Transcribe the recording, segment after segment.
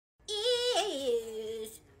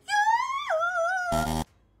kiss.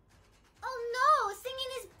 Oh no,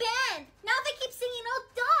 singing is banned. Now if I keep singing, I'll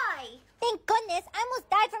die. Thank goodness, I almost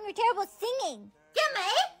died from your terrible singing.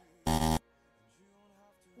 Gimme!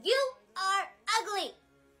 You are ugly.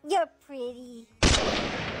 You're pretty.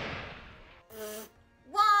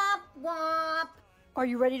 Womp womp. Are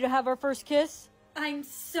you ready to have our first kiss? I'm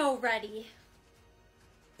so ready.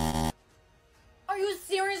 Are you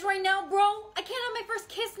serious right now, bro? I can't have my first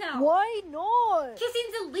kiss now. Why not?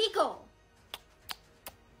 Kissing's illegal.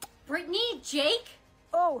 Brittany, Jake?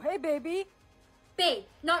 Oh, hey, baby. Babe,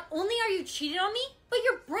 not only are you cheating on me, but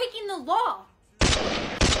you're breaking the law.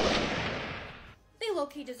 They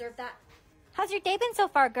low-key deserve that. How's your day been so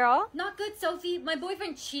far, girl? Not good, Sophie. My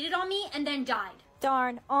boyfriend cheated on me and then died.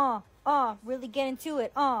 Darn, really get into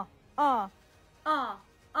it,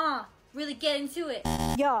 Really get into it.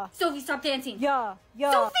 Yeah. Sophie, stop dancing. Yeah.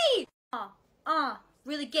 Sophie!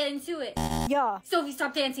 Really get into it. Yeah. Sophie,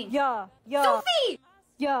 stop dancing. Yeah. Sophie!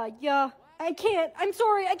 Yeah. I can't. I'm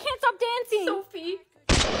sorry. I can't stop dancing. Sophie!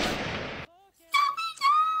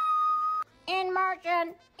 In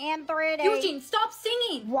motion, in 3D. Eugene, stop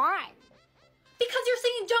singing. Why? Because you're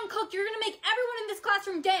singing Jungkook, you're gonna make everyone in this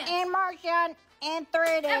classroom dance. In motion, in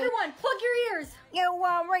 3D. Everyone, plug your ears. You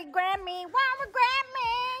won't regret me,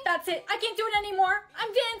 That's it. I can't do it anymore.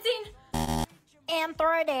 I'm dancing. In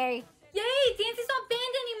 3D. Yay, dancing's not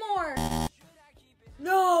banned anymore.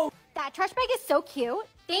 No. That trash bag is so cute.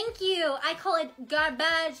 Thank you. I call it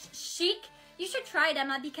garbage chic. You should try it,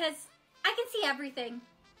 Emma, because I can see everything.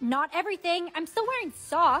 Not everything. I'm still wearing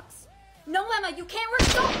socks. No, Emma, you can't wear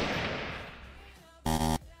socks.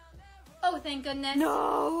 Oh, thank goodness.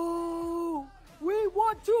 No. We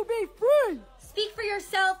want to be free. Speak for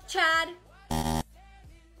yourself, Chad.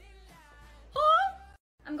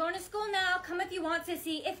 I'm going to school now. Come if you want,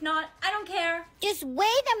 sissy. If not, I don't care. Just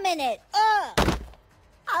wait a minute.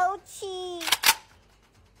 Ouchie.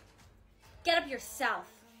 Get up yourself.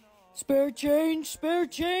 Spare change.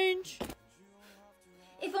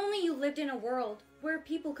 If only you lived in a world where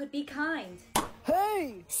people could be kind.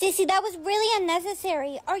 Hey. Sissy, that was really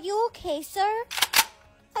unnecessary. Are you okay, sir?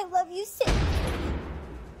 I love you, Sissy.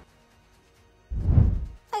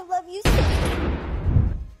 I love you,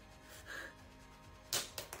 Sissy.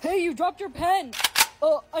 Hey, you dropped your pen.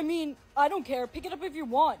 I don't care. Pick it up if you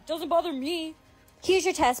want. Doesn't bother me. Here's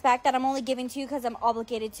your test back that I'm only giving to you because I'm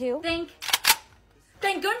obligated to. Thank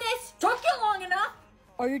goodness. Took you long enough.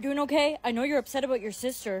 Are you doing okay? I know you're upset about your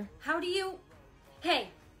sister. How do you... Hey,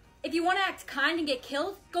 if you want to act kind and get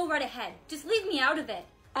killed, go right ahead. Just leave me out of it.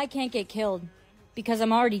 I can't get killed because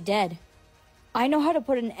I'm already dead. I know how to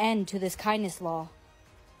put an end to this kindness law.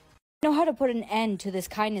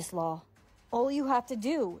 All you have to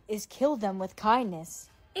do is kill them with kindness.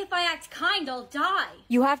 If I act kind, I'll die.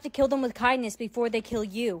 You have to kill them with kindness before they kill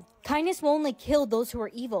you. Kindness will only kill those who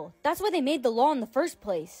are evil. That's why they made the law in the first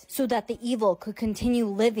place, so that the evil could continue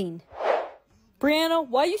living. Brianna,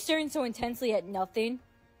 why are you staring so intensely at nothing?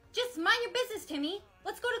 Just mind your business, Timmy.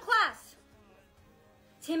 Let's go to class.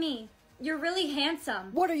 Timmy, you're really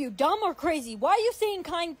handsome. What are you, dumb or crazy? Why are you saying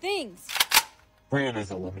kind things?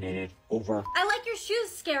 Brianna's eliminated. Over. I like your shoes,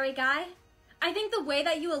 scary guy. I think the way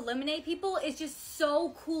that you eliminate people is just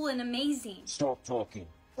so cool and amazing. Stop talking.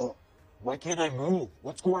 Why can't I move?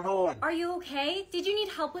 What's going on? Are you okay? Did you need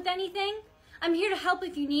help with anything? I'm here to help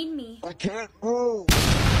if you need me. I can't move.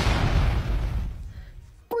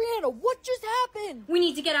 Brianna, what just happened? We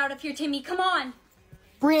need to get out of here, Timmy. Come on.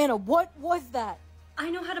 Brianna, what was that?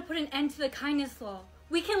 I know how to put an end to the kindness law.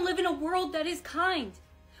 We can live in a world that is kind.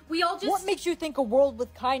 We all just... What makes you think a world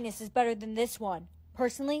with kindness is better than this one?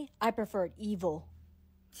 Personally, I prefer evil.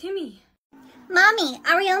 Timmy. Mommy,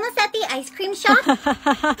 are we almost at the ice cream shop?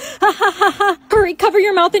 Hurry, cover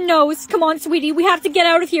your mouth and nose. Come on, sweetie, we have to get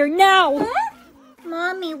out of here now. Huh?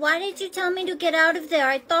 Mommy, why did you tell me to get out of there?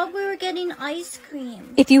 I thought we were getting ice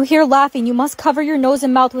cream. If you hear laughing, you must cover your nose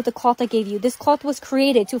and mouth with the cloth I gave you. This cloth was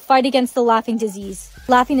created to fight against the laughing disease.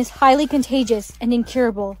 Laughing is highly contagious and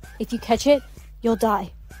incurable. If you catch it, you'll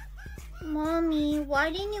die. Mommy, why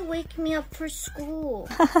didn't you wake me up for school?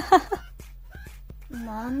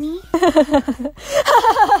 Mommy?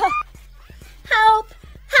 Help!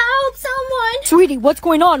 Help, someone! Sweetie, what's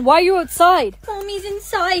going on? Why are you outside? Mommy's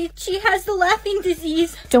inside. She has the laughing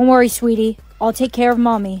disease. Don't worry, sweetie. I'll take care of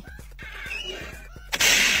Mommy.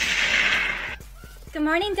 Good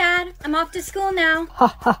morning, Dad. I'm off to school now.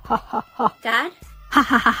 Dad?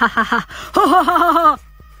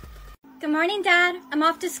 Good morning, Dad. I'm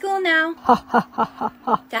off to school now.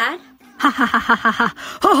 Dad?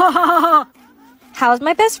 How's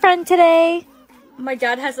my best friend today? My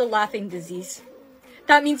dad has a laughing disease.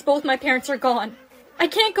 That means both my parents are gone. I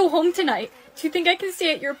can't go home tonight. Do you think I can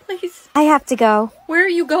stay at your place? I have to go. Where are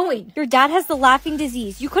you going? Your dad has the laughing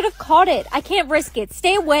disease. You could have caught it. I can't risk it.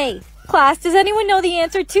 Stay away. Class, does anyone know the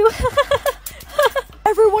answer to?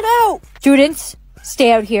 Everyone out! Students,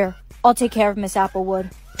 stay out here. I'll take care of Miss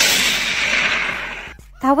Applewood.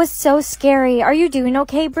 That was so scary. Are you doing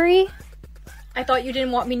okay, Bree? I thought you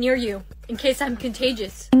didn't want me near you, in case I'm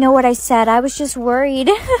contagious. I know what I said. I was just worried.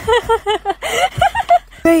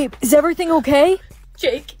 Babe, is everything okay?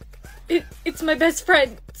 Jake, it's my best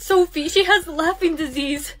friend, Sophie. She has the laughing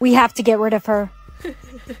disease. We have to get rid of her.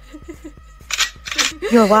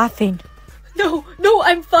 You're laughing. No,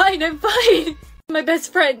 I'm fine. My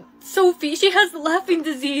best friend, Sophie, she has the laughing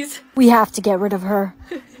disease. We have to get rid of her.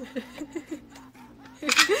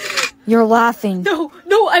 You're laughing. No,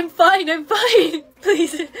 I'm fine.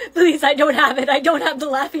 Please, I don't have it. I don't have the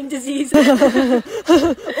laughing disease. Oh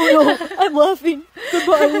no, I'm laughing.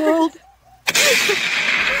 Goodbye, world.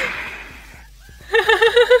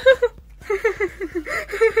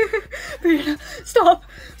 Brianna,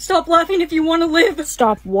 stop laughing if you want to live.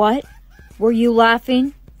 Stop what? Were you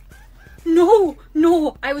laughing? No,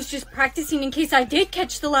 I was just practicing in case I did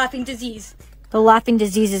catch the laughing disease. The laughing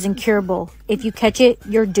disease is incurable. If you catch it,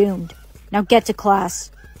 you're doomed. Now get to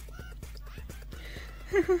class.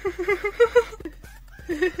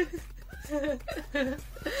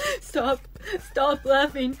 Stop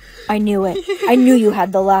laughing. I knew it. I knew you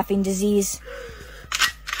had the laughing disease.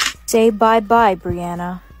 Say bye-bye,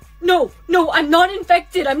 Brianna. No, I'm not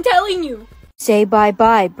infected, I'm telling you. Say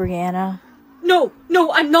bye-bye, Brianna. No,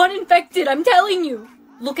 I'm not infected, I'm telling you.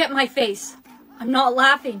 Look at my face. I'm not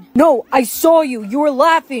laughing. No, I saw you. You were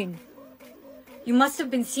laughing. You must have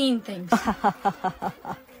been seeing things.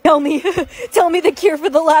 Tell me the cure for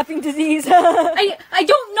the laughing disease. I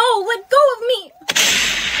don't know. Let go of me.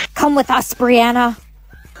 Come with us, Brianna.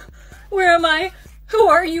 Where am I? Who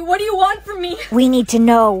are you? What do you want from me? We need to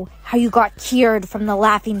know how you got cured from the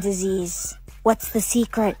laughing disease. What's the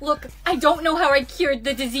secret? Look, I don't know how I cured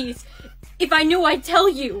the disease. If I knew, I'd tell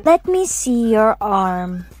you. Let me see your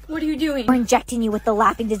arm. What are you doing? We're injecting you with the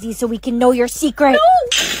laughing disease so we can know your secret.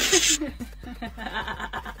 No!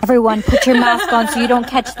 Everyone, put your mask on so you don't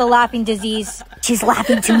catch the laughing disease. She's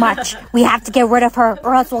laughing too much. We have to get rid of her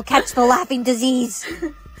or else we'll catch the laughing disease.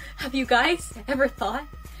 Have you guys ever thought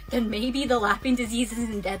that maybe the laughing disease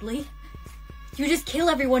isn't deadly? You just kill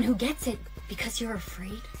everyone who gets it because you're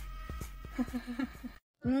afraid.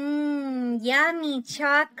 Yummy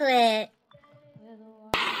chocolate.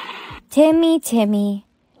 Timmy,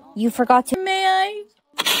 you forgot to... May I?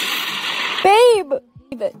 Babe!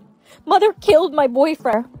 Mother killed my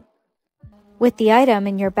boyfriend. With the item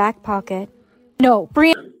in your back pocket. No,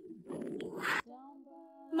 Brianna.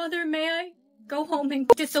 Mother, may I go home and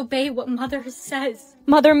disobey what Mother says?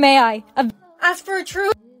 Mother, may I? Ask for a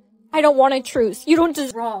truce. I don't want a truce. You don't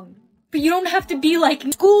deserve... Wrong. But you don't have to be like...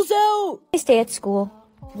 School's out! I stay at school.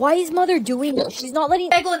 Why is Mother doing this? She's not letting...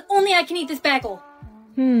 Bagel, and only I can eat this bagel.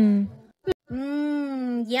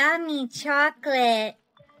 Yummy chocolate.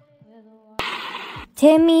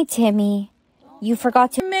 Timmy, you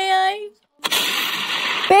forgot to... May I?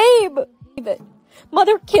 Babe!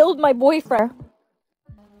 Mother killed my boyfriend.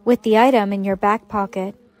 With the item in your back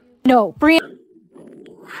pocket. No, Brianna.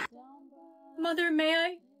 Mother, may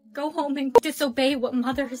I go home and disobey what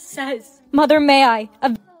Mother says? Mother, may I?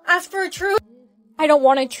 Ask for a truce. I don't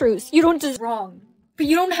want a truce. You don't deserve... Wrong. But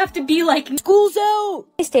you don't have to be like... School's out!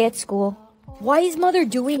 I stay at school. Why is Mother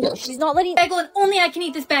doing this? She's not letting... Bagel, and only I can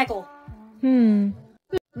eat this bagel.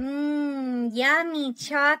 Yummy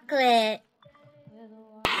chocolate.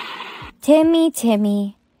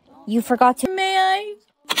 Timmy, you forgot to... May I?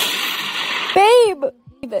 Babe!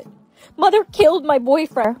 Mother killed my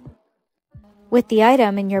boyfriend. With the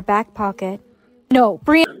item in your back pocket. No,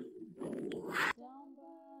 Brianna.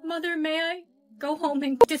 Mother, may I go home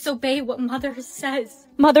and disobey what Mother says?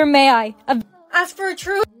 Mother, may I? Ask for a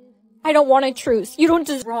truce. I don't want a truce. You don't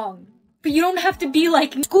deserve... Wrong. But you don't have to be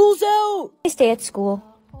like... School's out! I stay at school.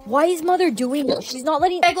 Why is Mother doing this? She's not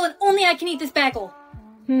letting... Bagel, and only I can eat this bagel.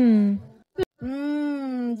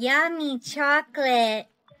 Yummy chocolate.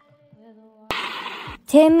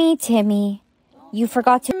 Timmy, you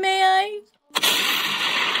forgot to... May I?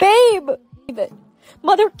 Babe!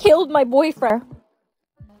 Mother killed my boyfriend.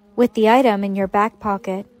 With the item in your back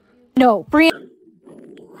pocket. No, Brianna.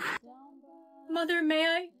 Mother, may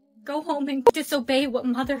I go home and disobey what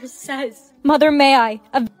Mother says? Mother, may I?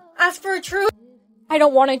 Ask for a truce. I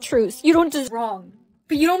don't want a truce. You don't deserve... Wrong.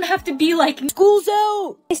 But you don't have to be like... School's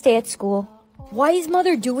out! I stay at school. Why is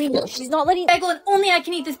Mother doing this? She's not letting... Bagel, and only I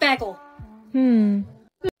can eat this bagel.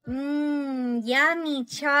 Yummy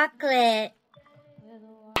chocolate.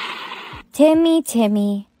 Timmy,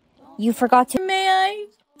 Timmy, you forgot to... May I?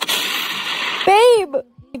 Babe!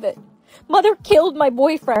 Mother killed my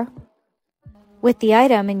boyfriend. With the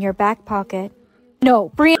item in your back pocket. No,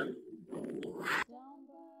 Brianna.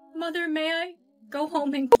 Mother, may I? Go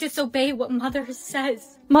home and disobey what Mother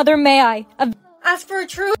says. Mother, may I? Ask for a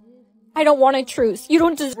truce. I don't want a truce. You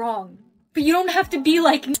don't deserve wrong. But you don't have to be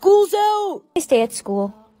like, school's out. I stay at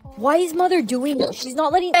school. Why is Mother doing this? She's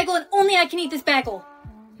not letting bagel and only I can eat this bagel.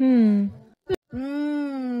 Yummy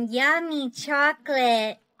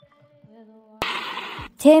chocolate.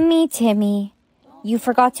 Timmy, Timmy, you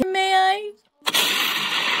forgot to... May I?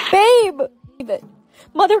 Babe!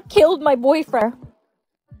 Mother killed my boyfriend.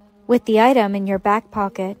 With the item in your back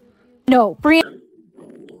pocket. No, Brianna.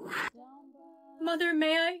 Mother,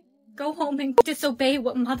 may I? Go home and disobey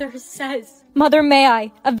what Mother says. Mother, may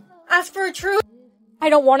I? Ask for a truce. I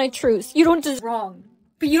don't want a truce. You don't deserve wrong.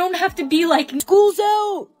 But you don't have to be like, school's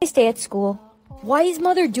out. I stay at school. Why is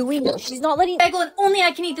Mother doing this? She's not letting bagel and only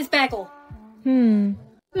I can eat this bagel. Yummy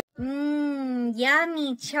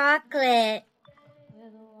chocolate.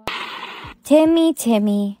 Timmy,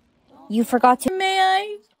 Timmy, you forgot to... May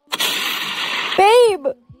I? Babe!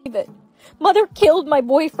 Mother killed my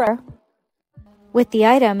boyfriend. With the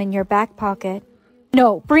item in your back pocket.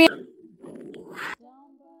 No, Brianna.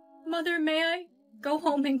 Mother, may I? Go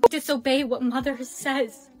home and disobey what Mother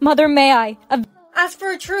says. Mother, may I? Ask for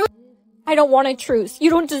a truce. I don't want a truce. You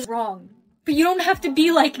don't deserve wrong. But you don't have to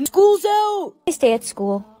be like, school's out. I stay at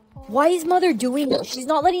school. Why is Mother doing this? She's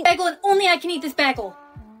not letting bagel and only I can eat this bagel.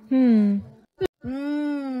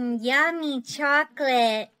 Yummy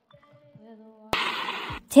chocolate.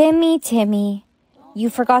 Timmy, Timmy, you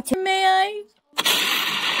forgot to... May I?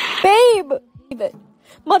 Babe!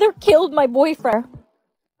 Mother killed my boyfriend.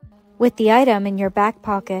 With the item in your back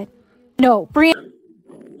pocket. No, Brianna.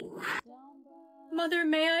 Mother,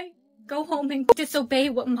 may I? Go home and disobey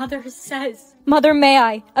what Mother says. Mother, may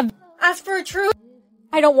I? Ask for a truce.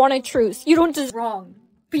 I don't want a truce. You don't deserve wrong.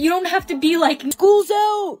 But you don't have to be like, school's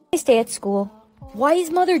out. I stay at school. Why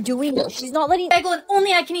is Mother doing this? She's not letting bagel and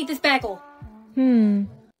only I can eat this bagel.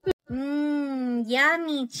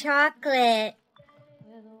 Yummy chocolate.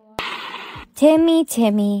 Timmy,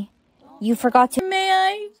 Timmy, you forgot to... May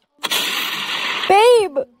I?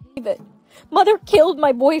 Babe! Mother killed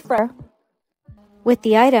my boyfriend. With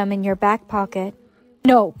the item in your back pocket.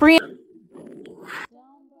 No, Brianna.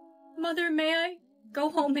 Mother, may I? Go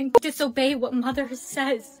home and disobey what Mother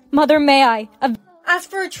says. Mother, may I? Ask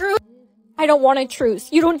for a truce. I don't want a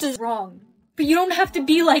truce. You don't deserve wrong. But you don't have to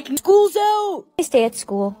be like, school's out. I stay at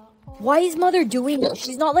school. Why is Mother doing this?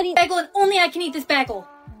 She's not letting bagel and only I can eat this bagel.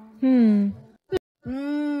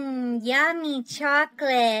 Yummy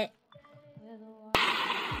chocolate.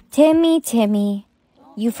 Timmy, Timmy,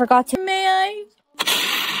 you forgot to... May I?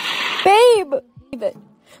 Babe!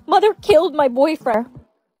 Mother killed my boyfriend.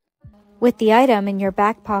 With the item in your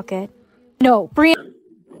back pocket. No, Brianna.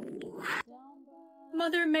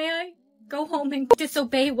 Mother, may I? Go home and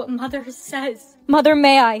disobey what Mother says. Mother,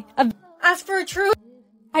 may I? Ask for a truce.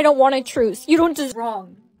 I don't want a truce. You don't deserve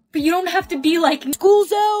wrong. But you don't have to be like,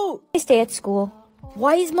 school's out. I stay at school.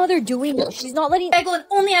 Why is Mother doing this? She's not letting bagel and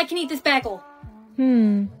only I can eat this bagel.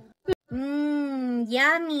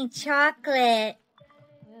 Yummy chocolate.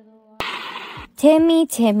 Timmy,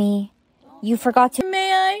 Timmy, you forgot to...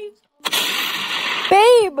 May I?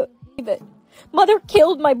 Babe! Mother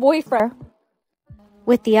killed my boyfriend.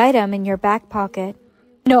 With the item in your back pocket.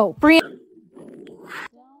 No, Brianna.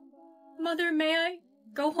 Mother, may I?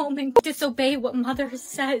 Go home and disobey what Mother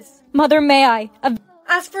says. Mother, may I?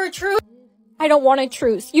 Ask for a truce. I don't want a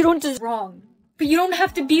truce. You don't deserve wrong. But you don't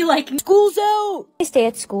have to be like, school's out. I stay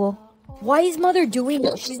at school. Why is Mother doing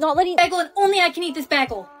this? She's not letting bagel and only I can eat this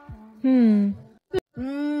bagel. Yummy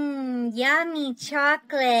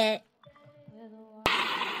chocolate.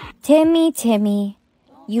 Timmy, Timmy,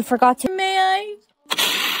 you forgot to... May I?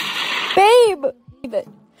 Babe!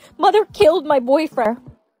 Mother killed my boyfriend.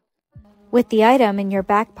 With the item in your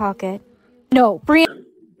back pocket. No, Brianna.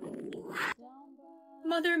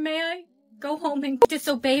 Mother, may I? Go home and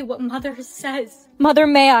disobey what Mother says. Mother,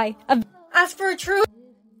 may I? Ask for a truce.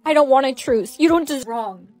 I don't want a truce. You don't deserve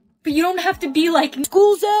wrong. But you don't have to be like,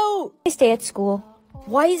 school's out. I stay at school.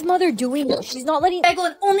 Why is Mother doing this? She's not letting bagel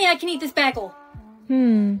and only I can eat this bagel.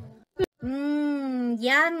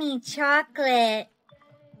 Yummy chocolate.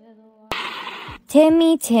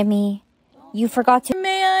 Timmy, Timmy, you forgot to...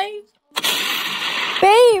 May I?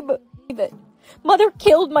 Babe! Mother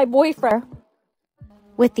killed my boyfriend.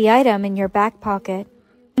 With the item in your back pocket.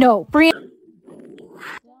 No, Brianna.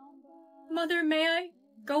 Mother, may I?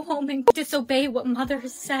 go home and disobey what Mother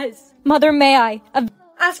says. Mother, may I?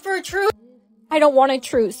 Ask for a truce. I don't want a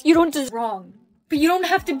truce. You don't deserve. Wrong. But you don't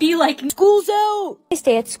have to be like. School's out! I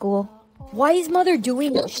stay at school. Why is Mother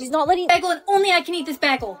doing this? She's not letting. Bagel, and only I can eat this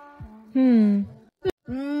bagel.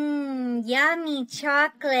 Yummy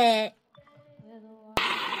chocolate.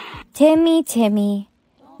 Timmy, Timmy,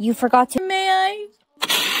 you forgot to. May I?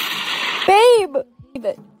 Babe!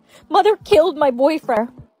 Mother killed my boyfriend.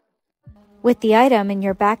 With the item in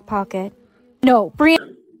your back pocket. No,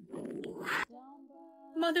 Brianna.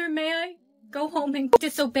 Mother, may I? Go home and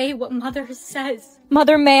disobey what Mother says.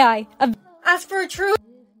 Mother, may I? Ask for a truce.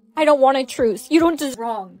 I don't want a truce. You don't deserve.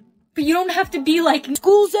 Wrong. But you don't have to be like.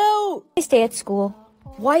 School's out! I stay at school.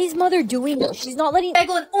 Why is Mother doing this? She's not letting.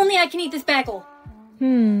 Bagel, and only I can eat this bagel.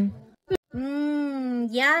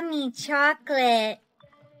 Yummy chocolate.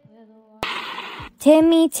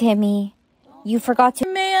 Timmy, Timmy, you forgot to.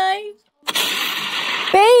 May I?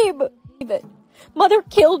 Babe! Mother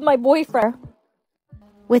killed my boyfriend.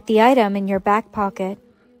 With the item in your back pocket.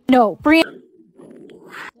 No, Brianna.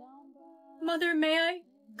 Mother, may I?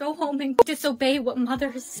 Go home and disobey what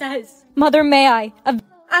Mother says. Mother, may I?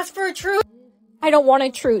 Ask for a truce. I don't want a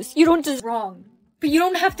truce. You don't deserve. Wrong. But you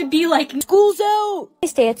don't have to be like. School's out! I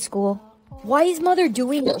stay at school. Why is Mother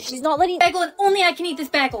doing this? She's not letting. Bagel, and only I can eat this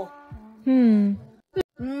bagel.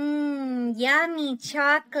 Yummy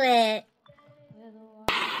chocolate.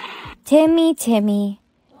 Timmy, Timmy,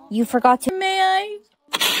 you forgot to. May I?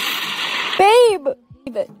 Babe!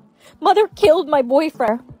 Mother killed my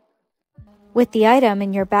boyfriend. With the item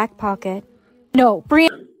in your back pocket. No,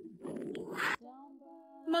 Brianna.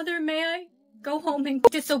 Mother, may I? Go home and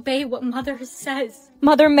disobey what Mother says.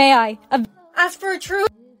 Mother, may I? Ask for a truce.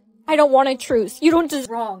 I don't want a truce. You don't deserve.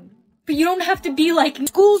 Wrong. But you don't have to be like.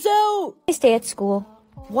 School's out! I stay at school.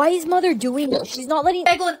 Why is Mother doing this? She's not letting.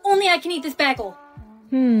 Bagel, and only I can eat this bagel.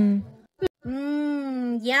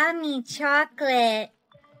 Yummy chocolate.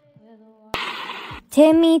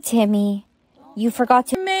 Timmy, Timmy, you forgot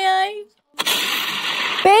to. May I?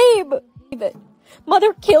 Babe!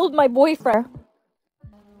 Mother killed my boyfriend.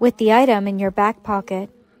 With the item in your back pocket.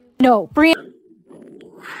 No, Brianna.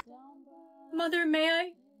 Mother, may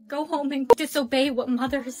I? Go home and disobey what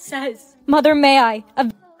Mother says. Mother, may I?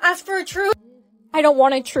 Ask for a truce. I don't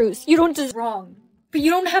want a truce. You don't deserve. Wrong. But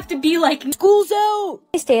you don't have to be like. School's out!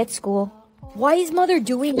 I stay at school. Why is Mother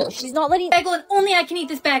doing this? She's not letting. Bagel, and only I can eat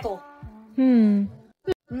this bagel.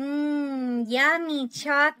 Yummy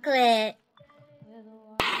chocolate.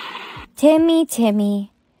 Timmy,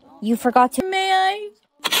 Timmy, you forgot to. May I?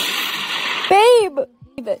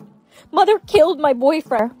 Babe! Mother killed my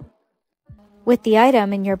boyfriend. With the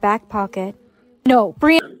item in your back pocket. No,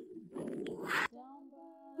 Brianna.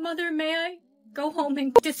 Mother, may I? Go home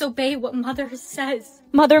and disobey what Mother says.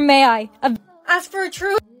 Mother, may I? Ask for a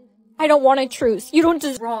truce. I don't want a truce. You don't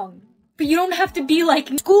deserve. Wrong. But you don't have to be like.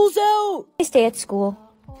 School's out! I stay at school.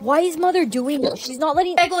 Why is Mother doing this? She's not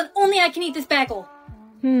letting. Bagel, and only I can eat this bagel.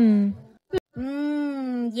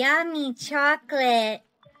 Yummy chocolate.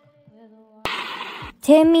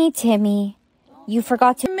 Timmy, Timmy, you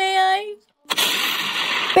forgot to. May I?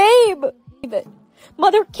 Babe!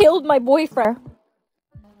 Mother killed my boyfriend.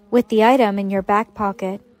 With the item in your back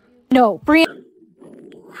pocket. No, Brianna.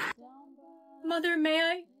 Mother, may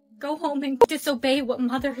I? Go home and disobey what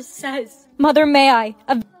Mother says. Mother, may I?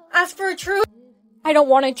 Ask for a truce. I don't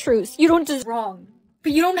want a truce. You don't deserve. Wrong.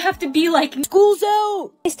 But you don't have to be like. School's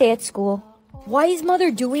out! I stay at school. Why is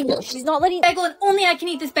Mother doing this? She's not letting. Bagel, and only I can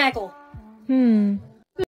eat this bagel.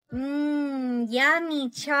 Yummy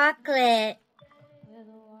chocolate.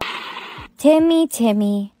 Timmy,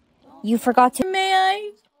 Timmy, you forgot to. May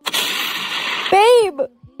I? Babe!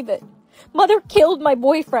 Mother killed my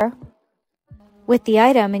boyfriend. With the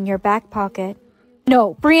item in your back pocket.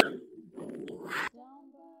 No, Brianna.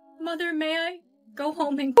 Mother, may I? Go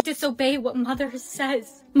home and disobey what Mother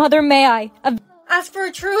says. Mother, may I? Ask for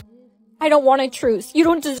a truce. I don't want a truce. You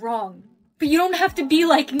don't deserve. Wrong. But you don't have to be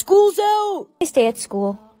like. School's out! I stay at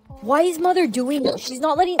school. Why is Mother doing this? She's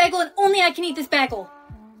not letting. Bagel, and only I can eat this bagel.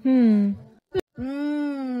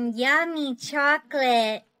 Yummy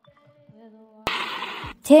chocolate.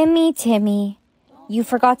 Timmy, Timmy, you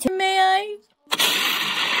forgot to. May I?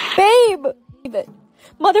 Babe!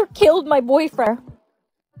 Mother killed my boyfriend.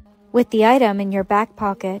 With the item in your back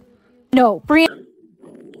pocket. No, Brianna.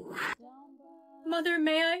 Mother,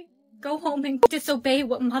 may I? Go home and disobey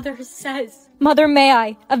what Mother says. Mother, may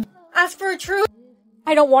I? Ask for a truce.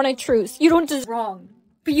 I don't want a truce. You don't deserve. Wrong.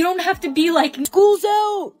 But you don't have to be like. School's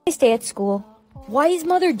out! I stay at school. Why is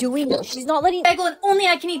Mother doing this? She's not letting. Bagel, and only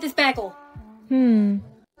I can eat this bagel.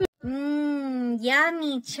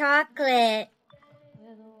 Yummy chocolate.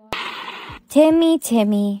 Timmy,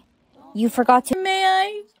 Timmy, you forgot to... May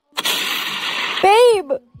I?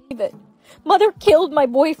 Babe! Mother killed my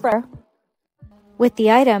boyfriend. With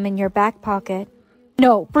the item in your back pocket.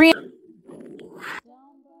 No, Brianna...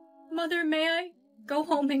 Mother, may I? Go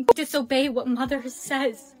home and disobey what Mother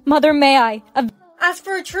says. Mother, may I? Ask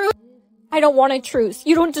for a truce. I don't want a truce.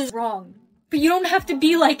 You don't deserve wrong. But you don't have to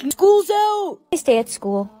be like, school's out! I stay at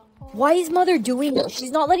school. Why is Mother doing this?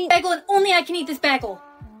 She's not letting... Bagel and only I can eat this bagel.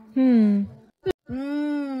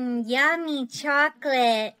 Yummy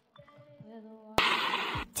chocolate.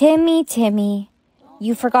 Timmy, Timmy,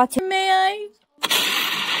 you forgot to... May I?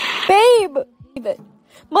 Babe!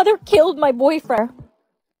 Mother killed my boyfriend.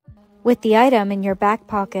 With the item in your back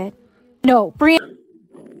pocket. No, Brianna...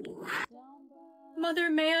 Mother,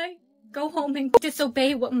 may I? Go home and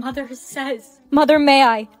disobey what Mother says. Mother, may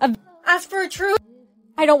I? Ask for a truce.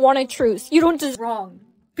 I don't want a truce. You don't deserve wrong.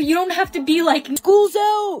 But you don't have to be like, school's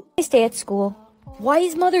out! I stay at school. Why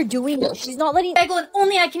is Mother doing this? She's not letting... Bagel and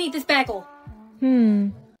only I can eat this bagel.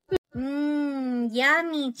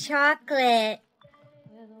 Yummy chocolate.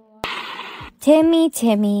 Timmy,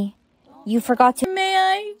 Timmy, you forgot to... May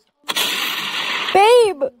I?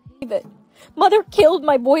 Babe! Mother killed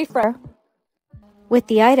my boyfriend. With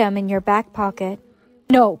the item in your back pocket.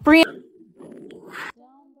 No, Brianna...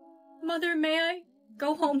 Mother, may I?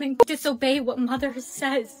 Go home and disobey what Mother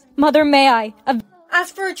says. Mother, may I?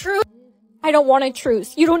 Ask for a truce. I don't want a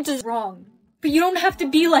truce. You don't deserve wrong. But you don't have to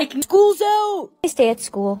be like, school's out! I stay at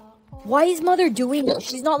school. Why is Mother doing this?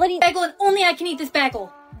 She's not letting... Bagel and only I can eat this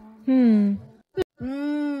bagel. Yummy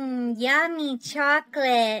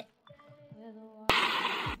chocolate.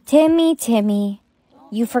 Timmy, Timmy,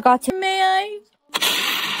 you forgot to... May I?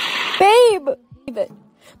 Babe!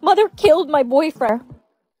 Mother killed my boyfriend.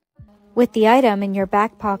 With the item in your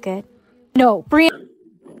back pocket. No, Brianna...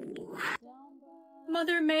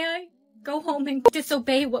 Mother, may I? Go home and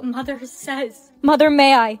disobey what Mother says. Mother,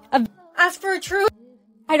 may I? Ask for a truce.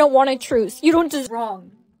 I don't want a truce. You don't deserve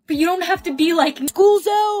wrong. But you don't have to be like, school's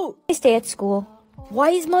out! I stay at school.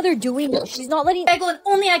 Why is Mother doing this? She's not letting... Bagel and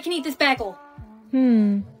only I can eat this bagel.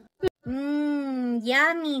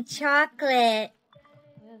 Yummy chocolate.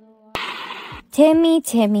 Timmy,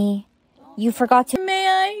 Timmy, you forgot to... May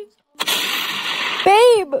I?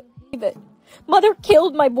 Babe! Mother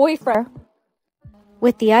killed my boyfriend.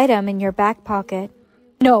 With the item in your back pocket.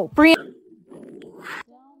 No, Brianna...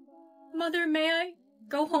 Mother, may I?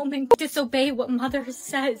 Go home and disobey what Mother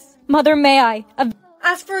says. Mother, may I?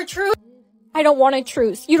 Ask for a truce. I don't want a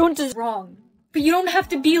truce. You don't deserve wrong. But you don't have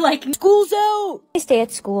to be like, school's out! I stay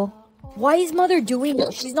at school. Why is Mother doing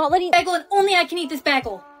this? She's not letting... Bagel and only I can eat this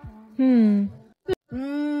bagel. Yummy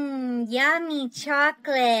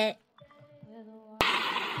chocolate.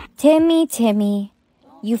 Timmy, Timmy,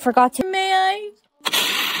 you forgot to... May I?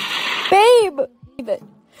 Babe!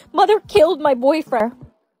 Mother killed my boyfriend.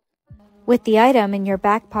 With the item in your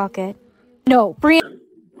back pocket. No, Brianna...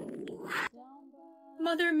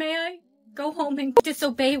 Mother, may I? Go home and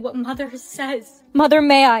disobey what Mother says. Mother,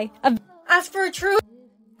 may I? Ask for a truce.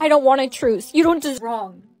 I don't want a truce. You don't deserve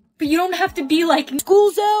wrong. But you don't have to be like,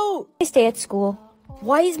 school's out! I stay at school.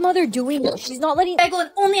 Why is Mother doing this? She's not letting... Bagel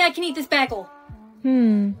and only I can eat this bagel.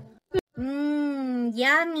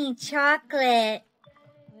 Yummy chocolate.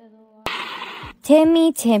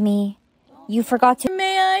 Timmy, Timmy, you forgot to...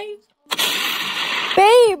 May I?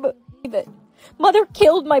 Babe! Mother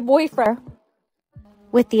killed my boyfriend.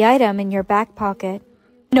 With the item in your back pocket.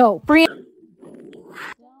 No, Brianna...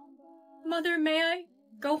 Mother, may I?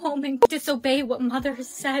 Go home and disobey what Mother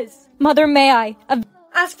says. Mother, may I?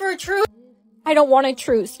 Ask for a truce. I don't want a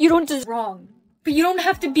truce. You don't deserve wrong. But you don't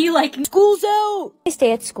have to be like, school's out! I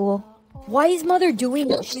stay at school. Why is Mother doing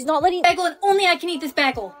this? She's not letting... Bagel and only I can eat this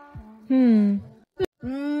bagel.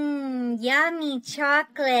 Yummy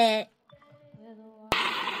chocolate.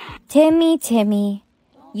 Timmy, Timmy,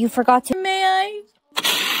 you forgot to... May I?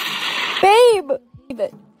 Babe!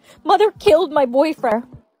 Mother killed my boyfriend.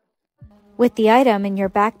 With the item in your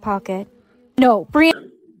back pocket. No, Brianna...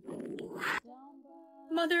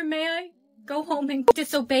 Mother, may I? Go home and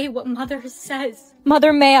disobey what Mother says.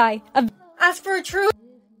 Mother, may I? Ask for a truce.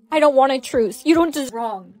 I don't want a truce. You don't deserve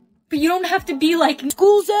wrong. But you don't have to be like,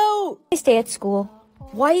 school's out! I stay at school.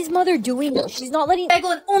 Why is Mother doing this? She's not letting...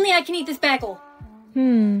 Bagel and only I can eat this bagel.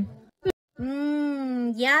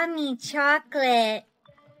 Yummy chocolate.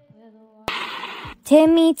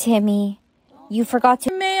 Timmy, Timmy, you forgot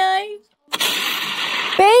to... May I?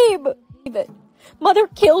 Babe! Mother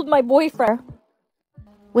killed my boyfriend.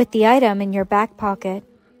 With the item in your back pocket.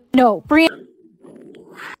 No, Brianna...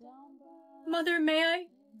 Mother, may I?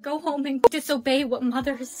 Go home and disobey what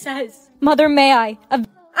Mother says. Mother, may I?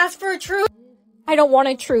 Ask for a truce. I don't want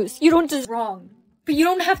a truce. You don't deserve wrong. But you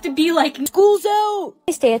don't have to be like, school's out.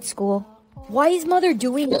 I stay at school. Why is mother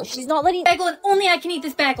doing this? She's not letting— Bagel and only I can eat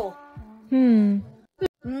this bagel.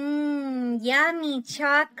 Yummy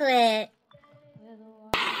chocolate.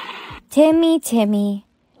 Timmy,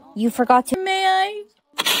 you forgot to— May I?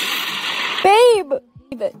 Babe!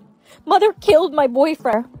 Mother killed my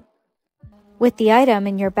boyfriend. with the item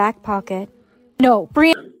in your back pocket. No,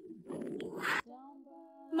 Brianna.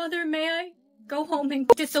 Mother, may I? Go home and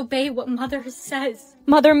disobey what Mother says.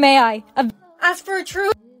 Mother, may I? Ask for a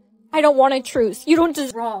truce. I don't want a truce. You don't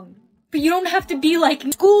deserve wrong. But you don't have to be like,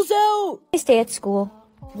 school's out. I stay at school.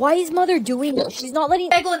 Why is mother doing this? She's not letting—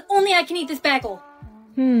 Bagel and only I can eat this bagel.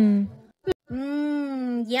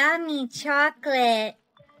 Yummy chocolate.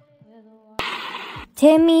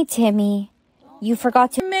 Timmy, you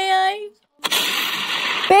forgot to— May I?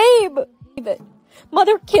 Babe!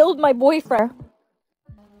 Mother killed my boyfriend.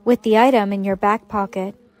 with the item in your back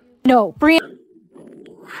pocket. No, Brianna.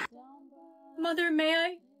 Mother, may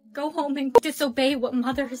I? Go home and disobey what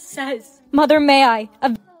Mother says. Mother, may I?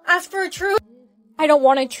 Ask for a truce. I don't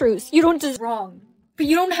want a truce. You don't deserve wrong. But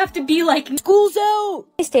you don't have to be like, school's out.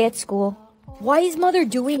 I stay at school. Why is mother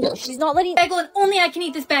doing this? She's not letting— Bagel and only I can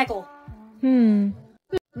eat this bagel.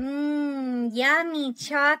 Yummy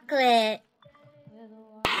chocolate.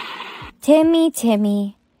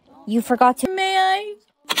 Timmy, you forgot to— May I?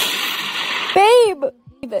 Babe!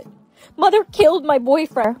 Mother killed my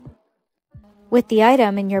boyfriend. with the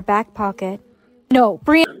item in your back pocket. No,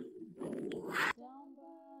 Brianna.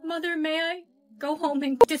 Mother, may I? Go home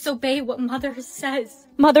and disobey what Mother says.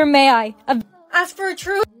 Mother, may I? Ask for a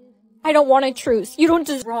truce. I don't want a truce. You don't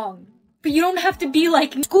deserve wrong. But you don't have to be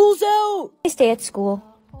like, school's out. I stay at school.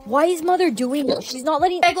 Why is mother doing this? She's not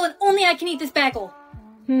letting— Bagel and only I can eat this bagel.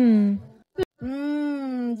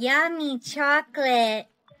 Yummy chocolate.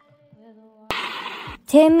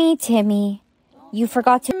 Timmy, you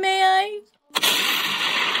forgot to— May I?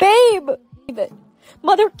 Babe!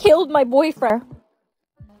 Mother killed my boyfriend.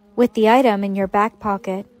 with the item in your back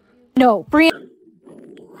pocket. No, Brianna.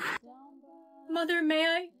 Mother, may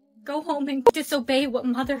I? Go home and disobey what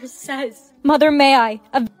Mother says. Mother, may I?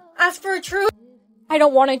 Ask for a truce. I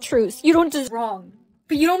don't want a truce. You don't deserve wrong.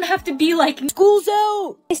 But you don't have to be like, school's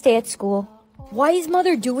out. I stay at school. Why is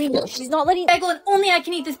mother doing this? She's not letting— Bagel and only I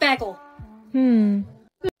can eat this bagel.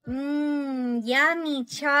 Yummy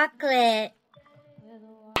chocolate.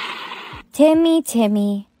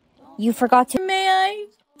 Timmy, you forgot to— May I?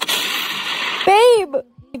 Babe!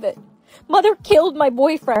 Mother killed my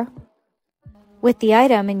boyfriend. with the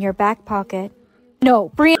item in your back pocket. No,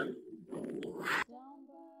 Brianna.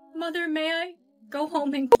 Mother, may I? Go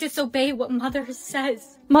home and disobey what Mother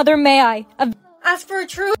says. Mother, may I? Ask for a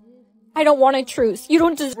truce. I don't want a truce. You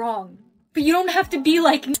don't deserve wrong. But you don't have to be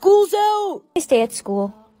like, school's out. I stay at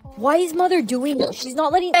school. Why is mother doing this? She's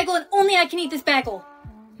not letting— Bagel and only I can eat this bagel.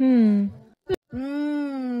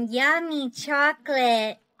 Yummy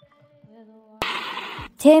chocolate.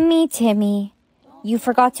 Timmy, you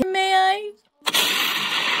forgot to— May I?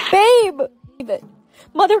 Babe!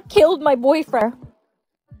 Mother killed my boyfriend.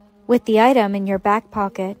 with the item in your back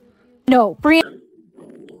pocket. No, Brianna.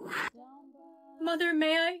 Mother,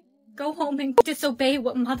 may I? Go home and disobey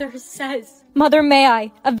what Mother says. Mother, may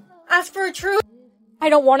I? Ask for a truce. I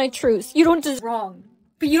don't want a truce. You don't deserve wrong.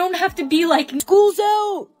 But you don't have to be like, school's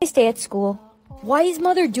out. I stay at school. Why is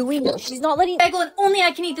mother doing this? She's not letting— Bagel and only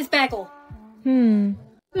I can eat this bagel.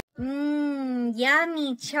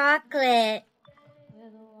 Yummy chocolate.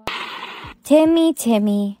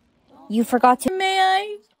 Timmy, you forgot to— May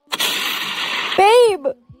I? Babe!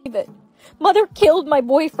 Mother killed my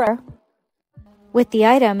boyfriend. with the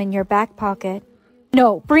item in your back pocket.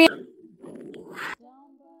 No, Brianna.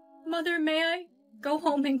 Mother, may I? Go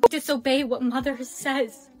home and disobey what Mother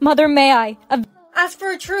says. Mother, may I? Ask for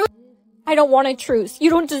a truce. I don't want a truce. You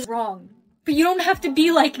don't deserve wrong. But you don't have to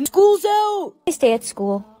be like, school's out. I stay at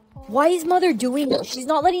school. Why is mother doing this? She's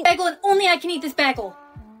not letting— Bagel and only I can eat this bagel.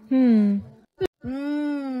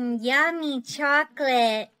 Yummy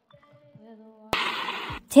chocolate.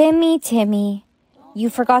 Timmy, you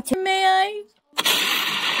forgot to— May I?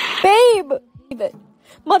 Babe!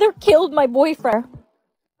 Mother killed my boyfriend.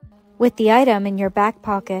 with the item in your back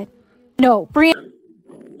pocket. No, Brianna.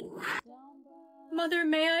 Mother,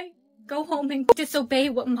 may I? Go home and disobey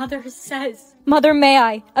what Mother says. Mother, may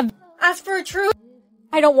I? Ask for a truce.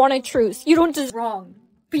 I don't want a truce. You don't deserve wrong.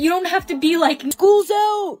 But you don't have to be like, school's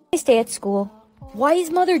out. I stay at school. Why is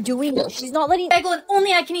mother doing this? She's not letting— Bagel and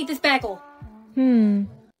only I can eat this bagel.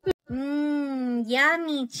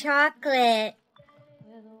 Yummy chocolate.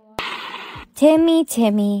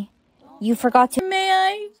 Timmy, you forgot to— May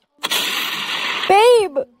I?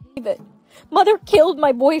 Babe! Mother killed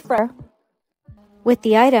my boyfriend. With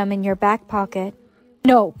the item in your back pocket.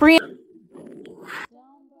 No, Brianna.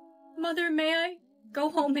 Mother, may I go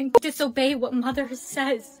home and disobey what Mother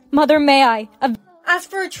says? Mother, may I? Ask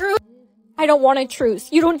for a truce. I don't want a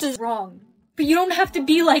truce. You don't deserve. Wrong. But you don't have to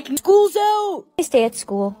be like, School's out! I stay at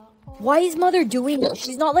school. Why is Mother doing this?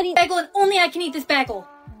 She's not letting. bagel and only I can eat this bagel.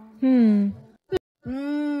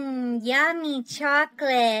 Yummy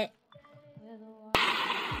chocolate.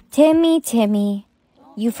 Timmy,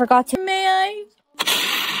 you forgot to. May I?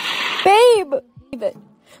 Babe!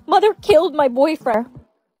 Mother killed my boyfriend.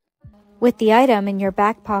 With the item in your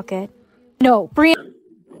back pocket. No, Brianna.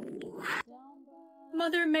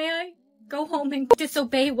 Mother, may I go home and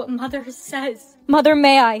disobey what Mother says? Mother,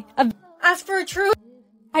 may I? Ask for a truce.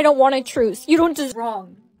 I don't want a truce. You don't deserve.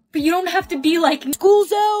 Wrong. But you don't have to be like,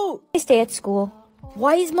 School's out! I stay at school.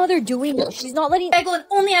 Why is Mother doing this? She's not letting. bagel and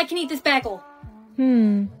only I can eat this bagel.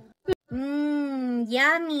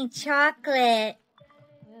 Yummy chocolate.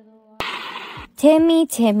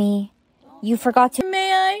 Timmy, you forgot to.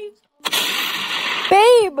 May I?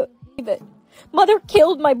 Babe! Mother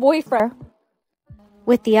killed my boyfriend.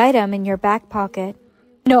 With the item in your back pocket.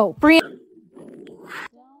 No, Brianna.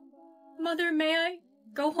 Mother, may I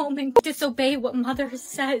go home and disobey what Mother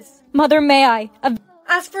says? Mother, may I?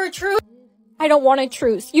 Ask for a truce. I don't want a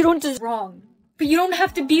truce. You don't deserve. Wrong. But you don't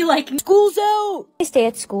have to be like, School's out! I stay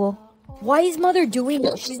at school. Why is Mother doing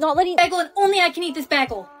this? She's not letting. bagel and only I can eat this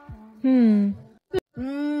bagel.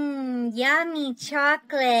 Yummy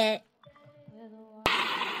chocolate.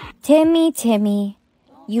 Timmy,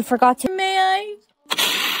 you forgot to. May I?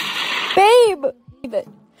 Babe!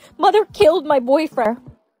 Mother killed my boyfriend.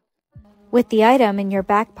 With the item in your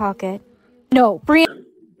back pocket. No, Brianna.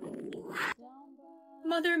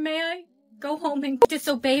 Mother, may I go home and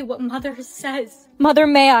disobey what Mother says? Mother,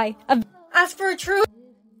 may I? Ask for a truce.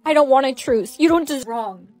 I don't want a truce. You don't deserve.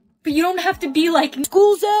 Wrong. But you don't have to be like,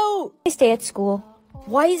 School's out! I stay at school.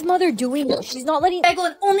 Why is Mother doing this? She's not letting. bagel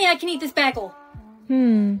and only I can eat this bagel.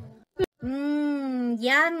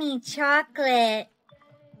 Yummy chocolate.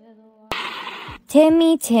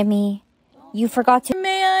 Timmy, you forgot to.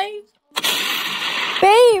 May I?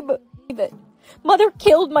 Babe! Mother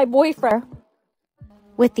killed my boyfriend.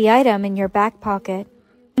 With the item in your back pocket.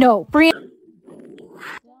 No, Brianna.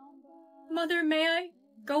 Mother, may I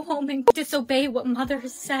go home and disobey what Mother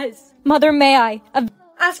says? Mother, may I?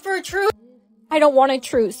 Ask for a truce. I don't want a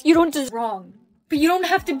truce. You don't deserve. Wrong. But you don't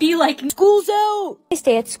have to be like, School's out! I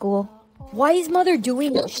stay at school. Why is Mother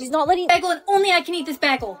doing this? She's not letting. bagel and only I can eat this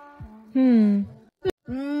bagel.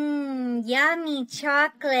 Yummy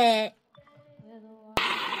chocolate.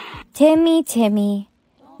 Timmy,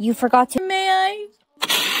 you forgot to. May I?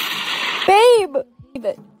 Babe!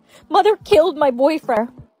 Mother killed my boyfriend.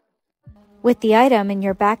 With the item in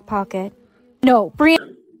your back pocket. No,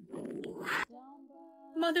 Brianna.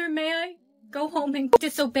 Mother, may I go home and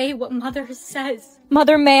disobey what Mother says?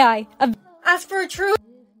 Mother, may I? Ask for a truce.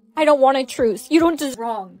 I don't want a truce. You don't deserve.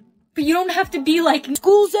 Wrong. But you don't have to be like,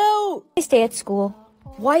 School's out! I stay at school.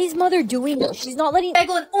 Why is Mother doing this? She's not letting.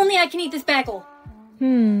 bagel and only I can eat this bagel.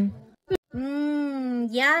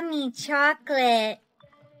 Yummy chocolate.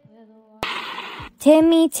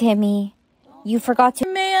 Timmy, you forgot to.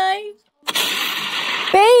 May I?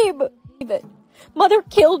 Babe! Mother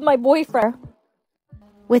killed my boyfriend.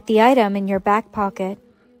 With the item in your back pocket.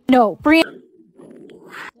 No, Brianna.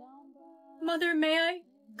 Mother, may I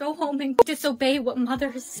go home and disobey what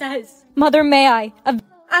Mother says? Mother, may I?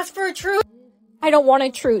 Ask for a truce. I don't want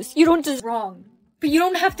a truce. You don't deserve. Wrong. But you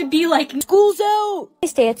don't have to be like, School's out! I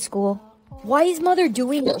stay at school. Why is Mother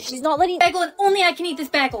doing this? She's not letting. bagel and only I can eat this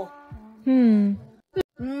bagel.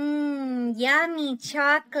 Yummy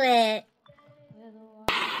chocolate.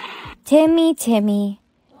 Timmy,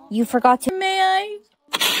 you forgot to. May I?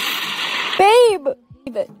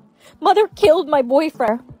 Babe! Mother killed my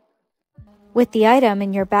boyfriend. With the item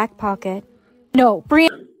in your back pocket. No,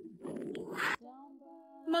 Brianna.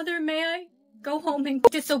 Mother, may I go home and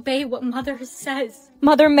disobey what Mother says?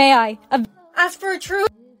 Mother, may I? Ask for a truce.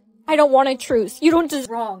 I don't want a truce. You don't deserve.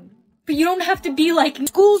 Wrong. But you don't have to be like,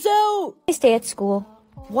 School's out! I stay at school.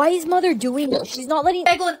 Why is Mother doing this? She's not letting.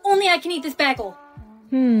 bagel and only I can eat this bagel.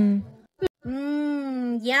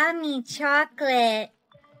 Yummy chocolate.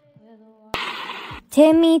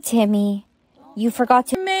 Timmy, you forgot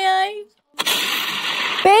to. May I?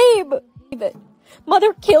 Babe!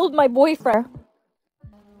 Mother killed my boyfriend.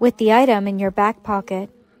 With the item in your back pocket.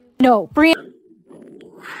 No, Brianna.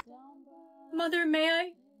 Mother, may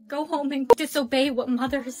I go home and disobey what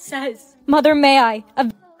Mother says? Mother, may I?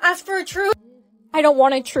 Ask for a truce. I don't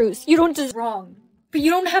want a truce. You don't deserve. Wrong. But you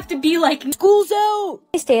don't have to be like, school's out!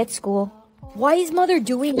 I stay at school. Why is Mother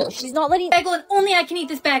doing this? She's not letting- Bagel and only I can eat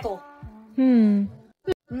this bagel. Mmm,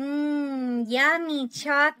 Yummy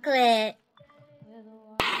chocolate.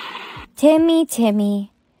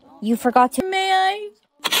 Timmy, you forgot to- May I?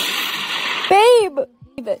 Babe!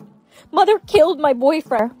 Mother killed my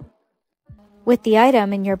boyfriend. With the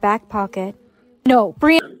item in your back pocket. No,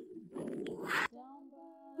 Brianna.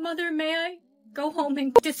 Mother, may I? Go home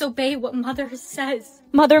and disobey what Mother says.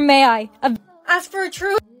 Mother, may I? Ask for a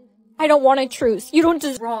truce. I don't want a truce. You don't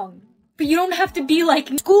deserve wrong. But you don't have to be like,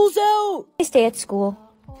 school's out! I stay at school.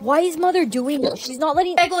 Why is Mother doing this? She's not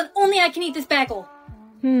letting- Bagel and only I can eat this bagel.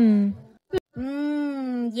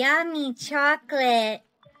 Yummy chocolate.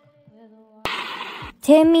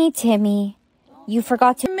 Timmy, you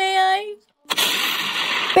forgot to- May I?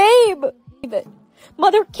 Babe!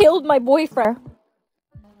 Mother killed my boyfriend.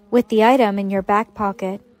 With the item in your back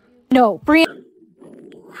pocket. No, Brianna.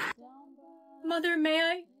 Mother, may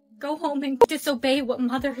I? Go home and disobey what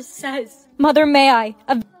Mother says. Mother, may I?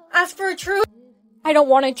 Ask for a truce. I don't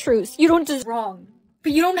want a truce. You don't deserve wrong.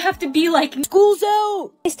 But you don't have to be like, school's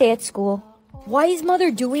out! I stay at school. Why is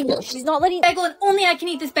Mother doing this? She's not letting- Bagel and only I can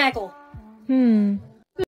eat this bagel.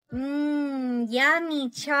 Yummy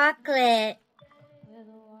chocolate.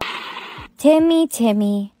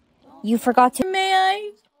 Timmy, you forgot to- May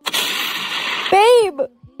I? Babe!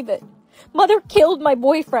 Mother killed my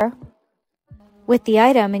boyfriend. With the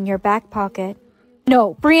item in your back pocket.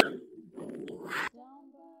 No, Brianna.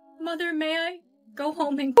 Mother, may I? Go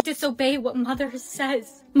home and disobey what Mother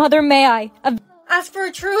says. Mother, may I? Ask for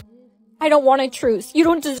a truce. I don't want a truce. You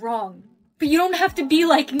don't deserve wrong. But you don't have to be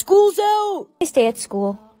like, school's out! I stay at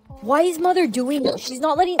school. Why is Mother doing this? She's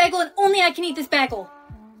not letting- Bagel and only I can eat this bagel.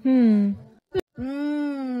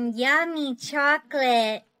 Yummy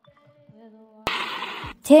chocolate.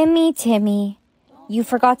 Timmy, you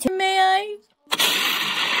forgot to- May I?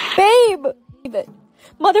 Babe!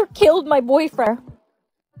 Mother killed my boyfriend.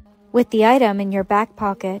 With the item in your back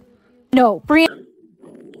pocket. No, Brianna.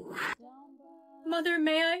 Mother,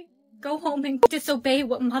 may I? Go home and disobey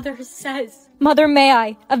what Mother says. Mother, may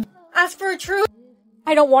I? Ask for a truce.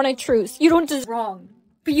 I don't want a truce. You don't deserve wrong.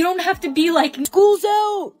 But you don't have to be like, school's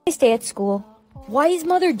out! I stay at school. Why is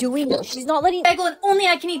Mother doing this? She's not letting- Bagel and only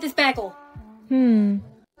I can eat this bagel.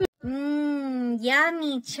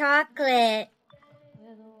 Yummy chocolate.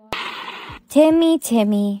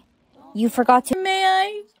 Timmy, you forgot to- May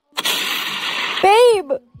I?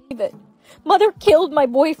 Babe! Mother killed my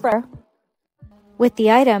boyfriend. With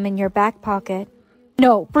the item in your back pocket.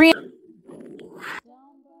 No, Brianna.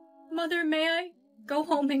 Mother, may I? Go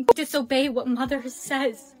home and disobey what Mother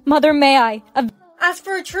says. Mother, may I? Ask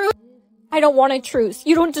for a truce. I don't want a truce.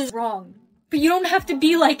 You don't deserve wrong. But you don't have to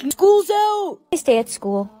be like, school's out! I stay at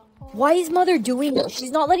school. Why is Mother doing this?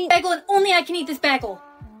 She's not letting- Bagel and only I can eat this bagel.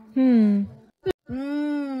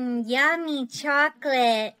 Yummy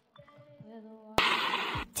chocolate.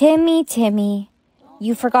 Timmy,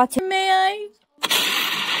 you forgot to- May I?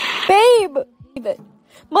 Babe!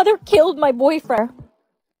 Mother killed my boyfriend.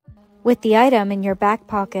 With the item in your back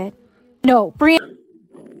pocket. No, Brianna.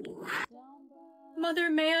 Mother,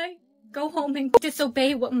 may I? Go home and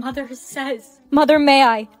disobey what Mother says. Mother, may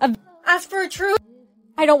I? Ask for a truce.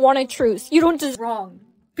 I don't want a truce. You don't deserve wrong.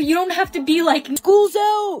 But you don't have to be like, school's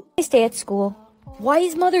out! I stay at school. Why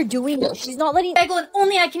is Mother doing this? She's not letting- Bagel and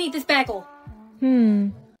only I can eat this bagel.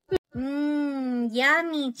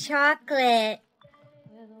 Yummy chocolate.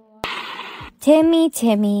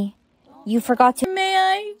 Timmy, you forgot to- May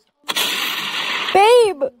I?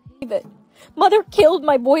 Babe! Mother killed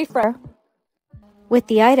my boyfriend. With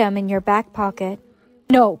the item in your back pocket.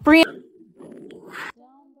 No, Brianna.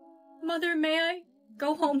 Mother, may I?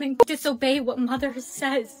 Go home and disobey what Mother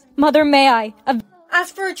says. Mother, may I?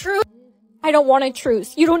 Ask for a truce. I don't want a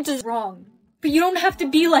truce. You don't deserve wrong. But you don't have to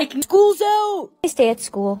be like, school's out! I stay at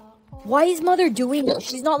school. Why is Mother doing this?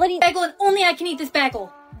 She's not letting- Bagel and only I can eat this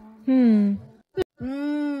bagel.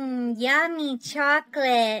 Yummy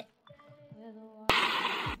chocolate.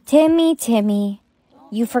 Timmy,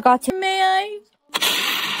 you forgot to- May I?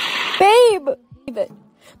 Babe!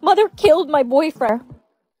 Mother killed my boyfriend.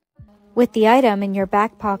 With the item in your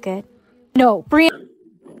back pocket. No, Brianna.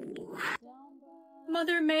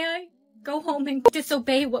 Mother, may I? Go home and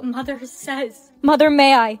disobey what Mother says. Mother,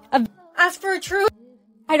 may I? Ask for a truce.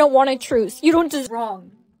 I don't want a truce. You don't deserve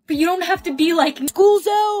wrong. But you don't have to be like, school's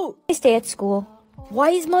out! I stay at school. Why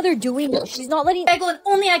is Mother doing this? She's not letting- Bagel and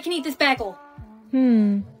only I can eat this bagel.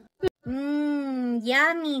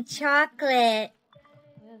 Yummy chocolate.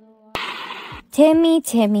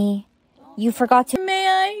 Timmy, you forgot to- May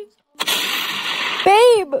I?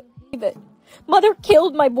 Babe! Mother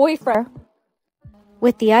killed my boyfriend.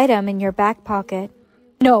 With the item in your back pocket.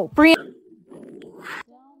 No, Brianna.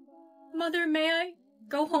 Mother, may I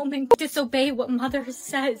go home and disobey what Mother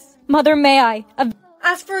says? Mother, may I?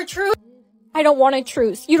 Ask for a truce? I don't want a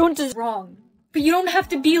truce. You don't deserve. Wrong. But you don't have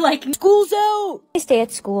to be like, School's out. I stay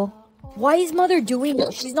at school. Why is Mother doing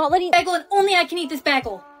this? She's not letting. bagel and only I can eat this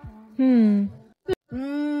bagel.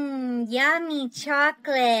 Yummy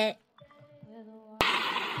chocolate.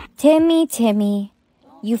 Timmy,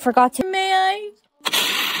 you forgot to. May I?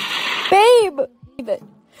 Babe!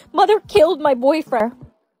 Mother killed my boyfriend.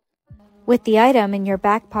 With the item in your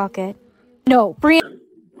back pocket. No, Brianna.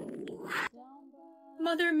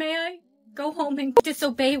 Mother, may I go home and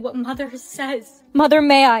disobey what Mother says? Mother,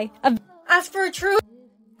 may I? Ask for a truce?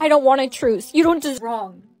 I don't want a truce. You don't deserve.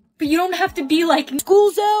 Wrong. But you don't have to be like,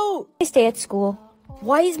 School's out. I stay at school.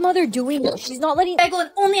 Why is Mother doing this? She's not letting. bagel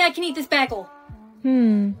and only I can eat this bagel.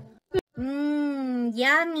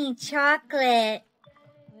 Yummy chocolate.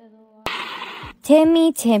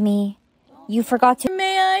 Timmy, you forgot to.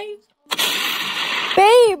 May I?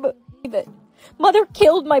 Babe! Mother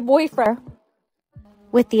killed my boyfriend.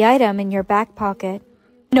 With the item in your back pocket.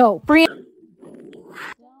 No, Brianna.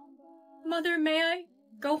 Mother, may I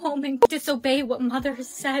go home and disobey what Mother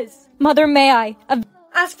says? Mother, may I?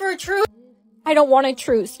 Ask for a truce? I don't want a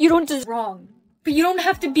truce. You don't deserve. Wrong. But you don't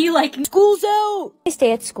have to be like, School's out. I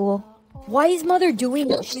stay at school. Why is Mother doing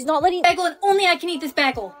this? She's not letting. bagel and only I can eat this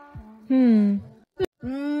bagel.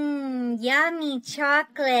 Yummy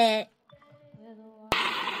chocolate.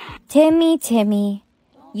 Timmy,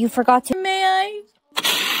 you forgot to. May I?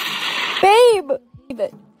 Babe!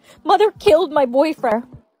 Mother killed my boyfriend.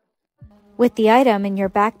 With the item in your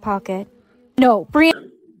back pocket. No, Brianna.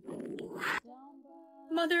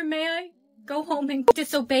 Mother, may I go home and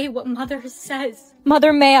disobey what Mother says?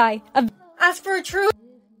 Mother, may I? Ask for a truce?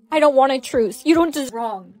 I don't want a truce. You don't deserve.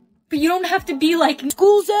 Wrong. But you don't have to be like,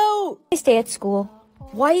 School's out. I stay at school.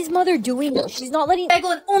 Why is Mother doing this? She's not letting.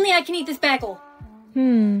 bagel and only I can eat this bagel.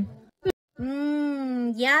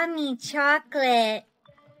 Yummy chocolate.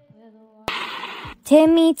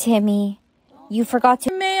 Timmy, you forgot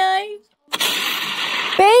to. May I?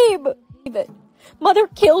 Babe! Mother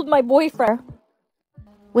killed my boyfriend.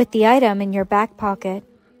 With the item in your back pocket.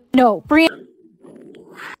 No, Brianna.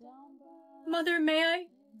 Mother, may I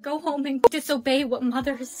go home and disobey what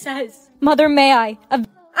Mother says? Mother, may I?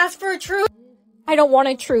 Ask for a truce? I don't want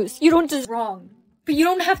a truce. You don't deserve. Wrong. But you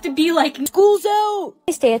don't have to be like, School's out.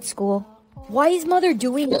 I stay at school. Why is Mother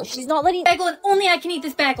doing this? She's not letting. bagel and only I can eat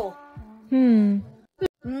this bagel.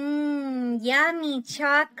 Yummy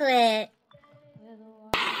chocolate.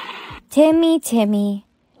 Timmy,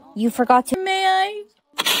 you forgot to. May I?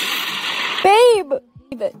 Babe!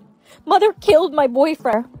 Mother killed my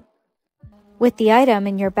boyfriend. With the item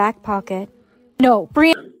in your back pocket. No,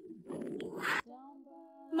 Brianna.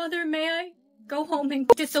 Mother, may I go home and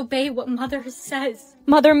disobey what Mother says?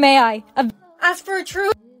 Mother, may I? Ask for a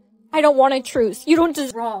truce? I don't want a truce. You don't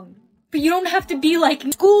deserve. Wrong. But you don't have to be like,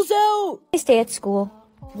 School's out. I stay at school.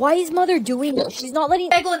 Why is Mother doing this? She's not letting.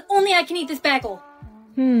 bagel and only I can eat this bagel.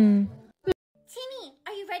 Timmy,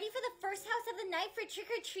 are you ready for the first house of the night for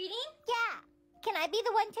trick-or-treating? Yeah. Can I be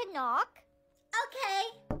the one to knock? Okay.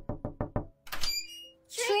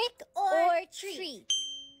 Trick or treat?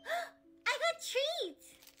 I got treats.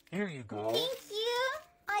 Here you go. Thank you.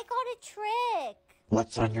 I got a trick.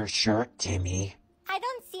 What's on your shirt, Timmy? I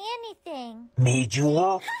don't see anything. Made you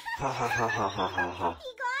laugh? Ha ha ha ha ha ha ha.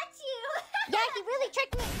 He got you. Yeah, he really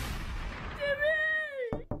tricked me.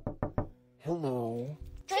 Hello.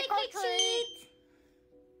 Trick or treat.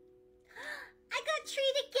 I got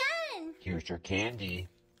treat again. Here's your candy.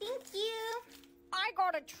 Thank you. I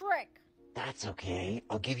got a trick. That's okay.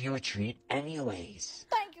 I'll give you a treat anyways.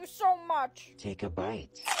 Thank you so much. Take a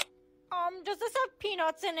bite. Does this have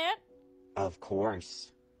peanuts in it? Of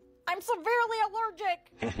course. I'm severely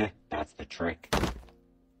allergic. That's the trick.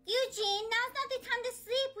 Eugene, now's not the time to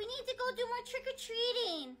sleep. We need to go do more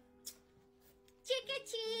trick-or-treating.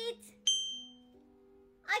 Trick-or-treat.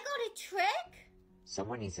 I got a trick?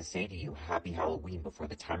 Someone needs to say to you Happy Halloween before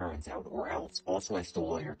the timer runs out, or else. Also, I stole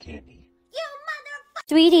all your candy. You motherfucker.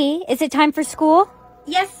 Sweetie, is it time for school?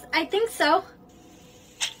 Yes, I think so.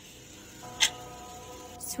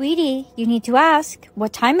 Sweetie, you need to ask.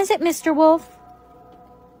 What time is it, Mr. Wolf?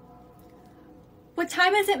 What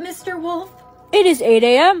time is it, Mr. Wolf? It is 8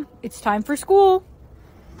 a.m. It's time for school.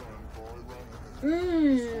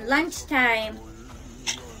 Lunchtime.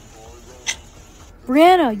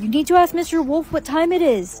 Brianna, you need to ask Mr. Wolf what time it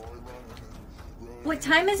is. What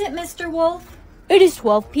time is it, Mr. Wolf? It is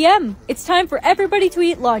 12 p.m. It's time for everybody to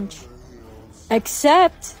eat lunch.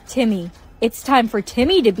 Except Timmy. It's time for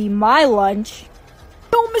Timmy to be my lunch.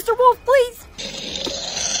 No, Mr. Wolf, please!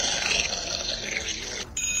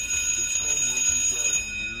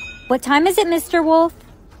 What time is it, Mr. Wolf?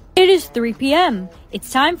 It is 3 p.m.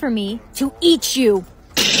 It's time for me to eat you.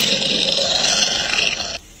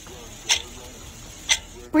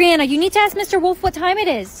 Brianna, you need to ask Mr. Wolf what time it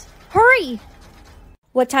is. Hurry!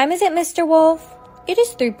 What time is it, Mr. Wolf? It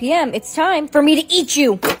is 3 p.m. It's time for me to eat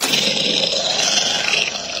you.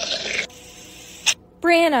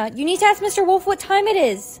 Brianna, you need to ask Mr. Wolf what time it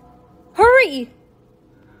is. Hurry!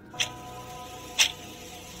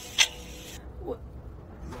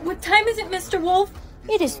 What time is it, Mr. Wolf?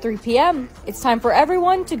 It is 3 p.m. It's time for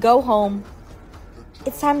everyone to go home.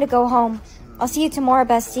 It's time to go home. I'll see you tomorrow,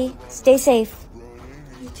 bestie. Stay safe.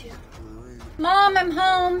 You too. Mom, I'm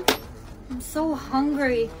home. I'm so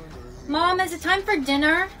hungry. Mom, is it time for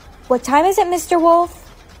dinner? What time is it, Mr.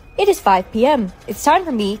 Wolf? It is 5 p.m. It's time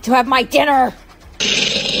for me to have my dinner.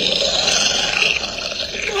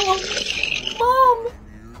 Mom!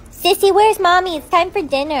 Sissy, where's Mommy? It's time for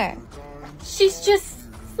dinner. She's just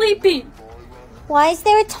sleeping. Why is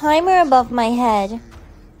there a timer above my head?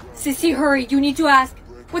 Sissy, hurry. You need to ask.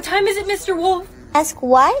 What time is it, Mr. Wolf? Ask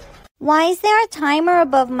what? Why is there a timer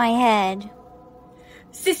above my head?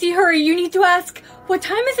 Sissy, hurry. You need to ask. What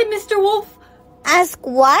time is it, Mr. Wolf? Ask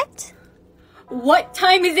what? What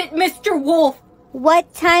time is it, Mr. Wolf?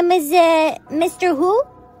 What time is it, Mr. Who?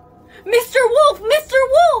 Mr. Wolf! Mr.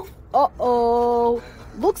 Wolf! Uh-oh.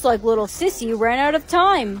 Looks like little Sissy ran out of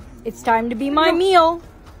time. It's time to be my meal.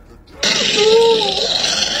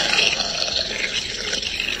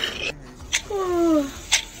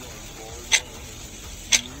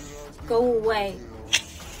 Go away.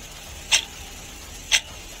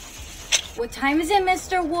 What time is it,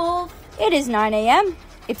 Mr. Wolf? It is 9 a.m.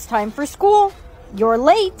 It's time for school. You're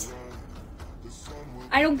late.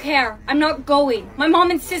 I don't care. I'm not going. My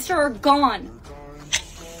mom and sister are gone.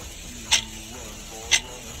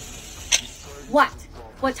 What?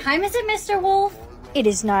 What time is it, Mr. Wolf? It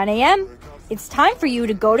is 9 a.m. It's time for you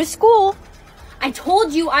to go to school. I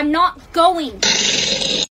told you I'm not going.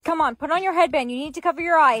 Come on, put on your headband. You need to cover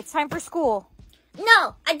your eye. It's time for school.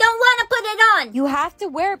 No, I don't want to put it on. You have to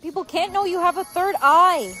wear it. People can't know you have a third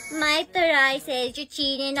eye. My third eye says you're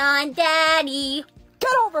cheating on Daddy.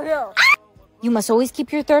 Get over here! You must always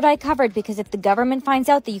keep your third eye covered because if the government finds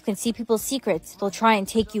out that you can see people's secrets, they'll try and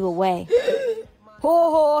take you away.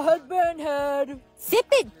 Oh, headband head. Zip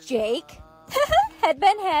it, Jake.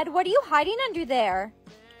 Headband head, what are you hiding under there?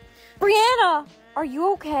 Brianna, are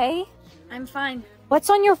you okay? I'm fine.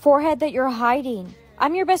 What's on your forehead that you're hiding?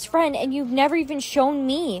 I'm your best friend and you've never even shown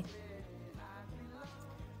me.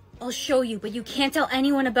 I'll show you, but you can't tell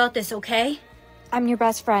anyone about this, okay? I'm your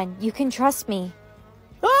best friend. You can trust me.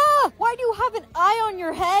 Ah! Why do you have an eye on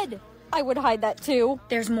your head? I would hide that too.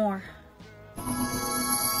 There's more.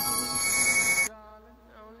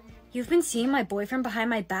 You've been seeing my boyfriend behind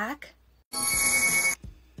my back?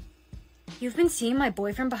 You've been seeing my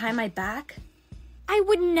boyfriend behind my back? I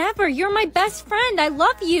would never. You're my best friend. I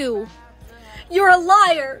love you. You're a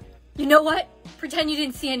liar! You know what? Pretend you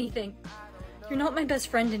didn't see anything. You're not my best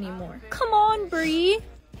friend anymore. Come on, Bree.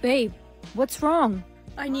 Babe, what's wrong?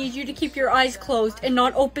 I need you to keep your eyes closed and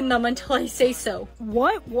not open them until I say so.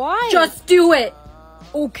 What? Why? Just do it!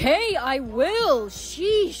 Okay, I will.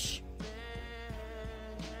 Sheesh.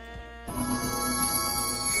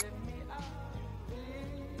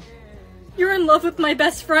 You're in love with my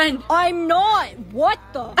best friend. I'm not. What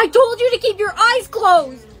the? I told you to keep your eyes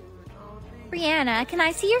closed! Brianna, can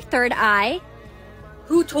I see your third eye?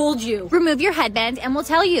 Who told you? Remove your headband and we'll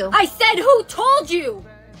tell you. I said who told you?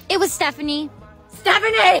 It was Stephanie.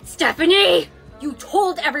 Stephanie! Stephanie! You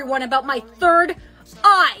told everyone about my third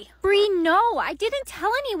eye! Bree, no, I didn't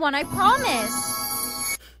tell anyone, I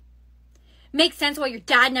promise. Makes sense why your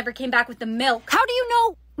dad never came back with the milk. How do you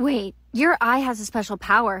know? Wait, your eye has a special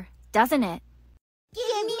power, doesn't it?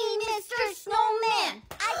 Give me Mr. Snowman.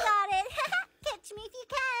 I got it. Catch me if you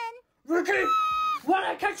can. Ricky! Why'd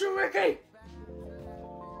I catch you, Ricky?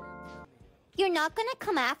 You're not gonna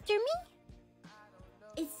come after me?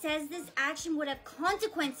 It says this action would have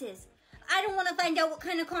consequences. I don't want to find out what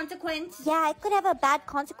kind of consequence. Yeah, it could have a bad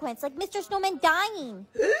consequence, like Mr. Snowman dying.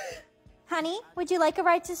 Honey, would you like a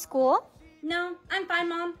ride to school? No, I'm fine,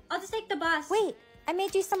 Mom. I'll just take the bus. Wait, I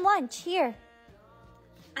made you some lunch. Here.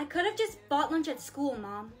 I could have just bought lunch at school,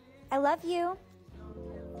 Mom. I love you.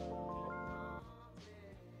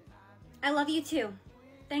 I love you too.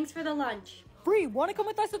 Thanks for the lunch. Bree, wanna come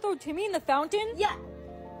with us to throw Timmy in the fountain? Yeah.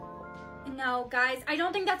 No, guys, I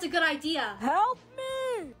don't think that's a good idea. Help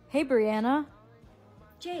me! Hey, Brianna.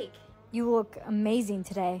 Jake. You look amazing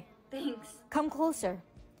today. Thanks. Come closer.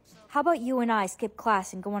 How about you and I skip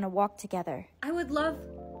class and go on a walk together? I would love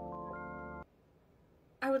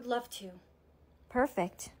to.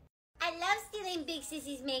 Perfect. I love stealing Big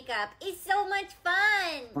Sissy's makeup. It's so much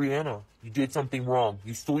fun. Brianna, you did something wrong.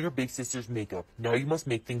 You stole your big sister's makeup. Now you must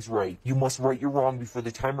make things right. You must right your wrong before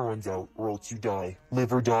the timer runs out, or else you die.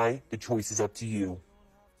 Live or die, the choice is up to you.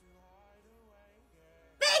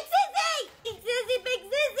 Big Sissy! Big Sissy! Big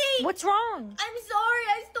Sissy! What's wrong? I'm sorry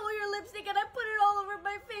I stole your lipstick and I put it all over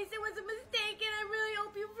my face. It was a mistake and I really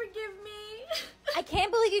hope you forgive me. I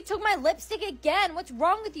can't believe you took my lipstick again. What's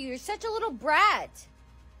wrong with you? You're such a little brat.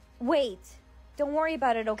 Wait. Don't worry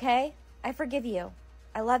about it, okay? I forgive you.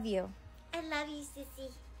 I love you. I love you,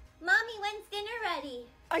 Sissy. Mommy, when's dinner ready?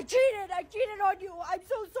 I cheated on you. I'm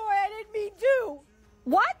so sorry, I didn't mean to.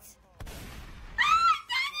 What? Ah,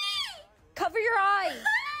 Daddy! Cover your eyes.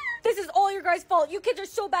 This is all your guys' fault. You kids are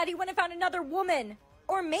so bad he went and found another woman.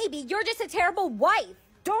 Or maybe you're just a terrible wife.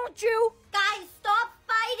 Don't you? Guys, stop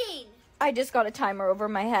fighting! I just got a timer over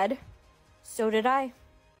my head. So did I.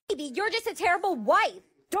 Maybe you're just a terrible wife.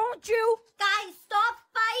 Don't you? Guys, stop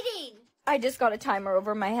fighting! I just got a timer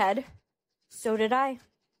over my head. So did I.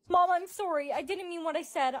 Mom, I'm sorry. I didn't mean what I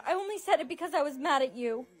said. I only said it because I was mad at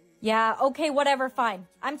you. Yeah, okay, whatever, fine.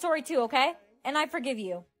 I'm sorry too, okay? And I forgive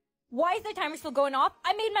you. Why is the timer still going off?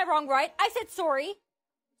 I made my wrong right. I said sorry.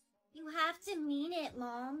 You have to mean it,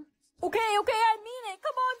 Mom. Okay, I mean it.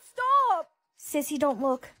 Come on, stop. Sissy, don't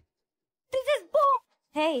look. This is bull.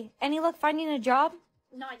 Hey, any luck finding a job?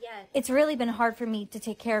 Not yet. It's really been hard for me to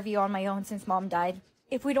take care of you on my own since Mom died.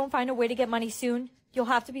 If we don't find a way to get money soon, you'll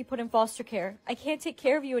have to be put in foster care. I can't take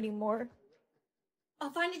care of you anymore.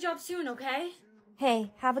 I'll find a job soon, okay?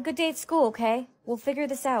 Hey, have a good day at school, okay? We'll figure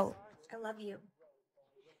this out. I love you.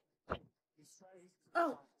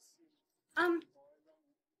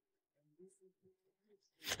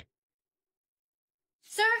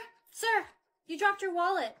 Sir, you dropped your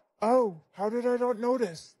wallet. Oh, how did I not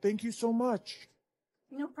notice? Thank you so much.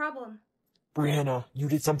 No problem. Brianna, you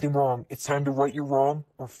did something wrong. It's time to right your wrong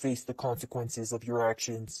or face the consequences of your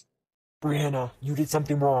actions. Brianna, you did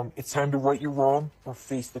something wrong. It's time to right your wrong or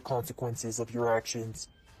face the consequences of your actions.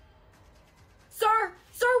 Sir,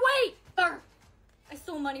 wait! Sir, I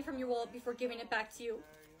stole money from your wallet before giving it back to you.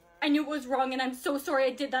 I knew it was wrong and I'm so sorry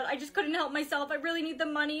I did that. I just couldn't help myself. I really need the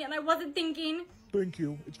money and I wasn't thinking. Thank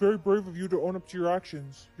you. It's very brave of you to own up to your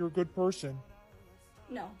actions. You're a good person.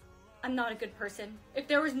 No, I'm not a good person. If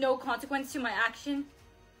there was no consequence to my action,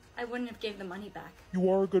 I wouldn't have gave the money back.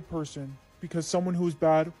 You are a good person, because someone who is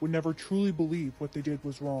bad would never truly believe what they did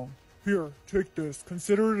was wrong. Here, take this.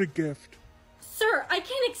 Consider it a gift. Sir, I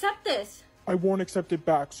can't accept this. I won't accept it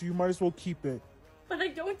back, so you might as well keep it. But I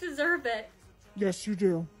don't deserve it. Yes, you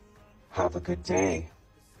do. Have a good day.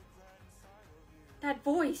 That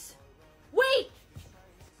voice. Wait!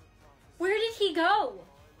 Where did he go?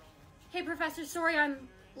 Hey, Professor, sorry I'm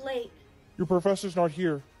late. Your professor's not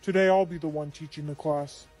here. Today I'll be the one teaching the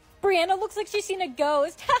class. Brianna looks like she's seen a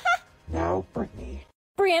ghost. Now, Brittany.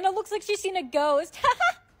 Brianna looks like she's seen a ghost.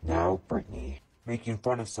 Now, Brittany. Making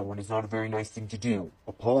fun of someone is not a very nice thing to do.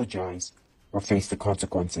 Apologize or face the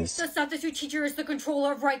consequences. The substitute teacher is the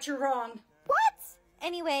controller of right or wrong. What?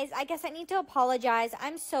 Anyways, I guess I need to apologize.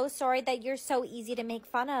 I'm so sorry that you're so easy to make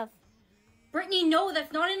fun of. Brittany, no,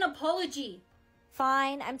 that's not an apology.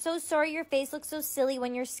 Fine. I'm so sorry your face looks so silly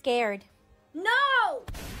when you're scared. No!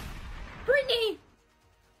 Brittany!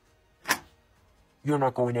 You're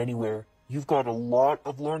not going anywhere. You've got a lot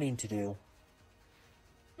of learning to do.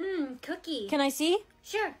 Cookie. Can I see?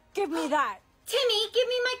 Sure. Give me that. Timmy, give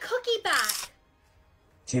me my cookie back.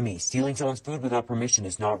 Timmy, stealing someone's food without permission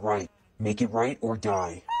is not right. Make it right or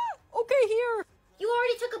die. Okay, here. You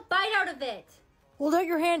already took a bite out of it. Hold out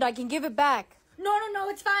your hand. I can give it back. No,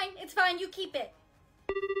 it's fine. It's fine. You keep it.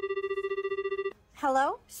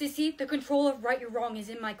 Hello? Sissy, the control of right or wrong is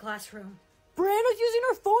in my classroom. Brianna's using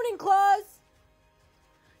her phone in class.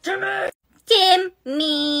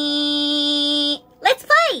 Timmy! Let's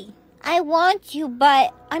play! I want you,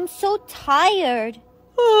 but I'm so tired.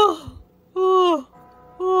 Oh,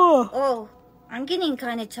 I'm getting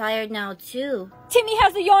kind of tired now, too. Timmy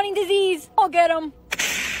has the yawning disease. I'll get him.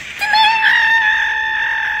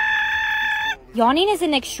 Yawning is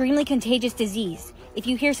an extremely contagious disease. If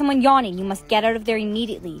you hear someone yawning, you must get out of there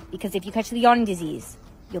immediately, because if you catch the yawning disease,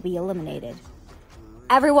 you'll be eliminated.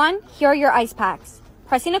 Everyone, here are your ice packs.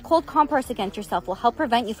 Pressing a cold compress against yourself will help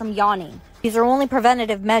prevent you from yawning. These are only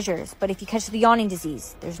preventative measures, but if you catch the yawning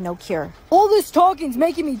disease, there's no cure. All this talking's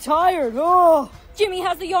making me tired. Oh. Jimmy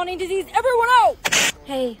has the yawning disease. Everyone out!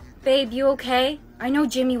 Hey, babe, you okay? I know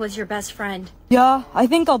Jimmy was your best friend. Yeah, I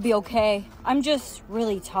think I'll be okay. I'm just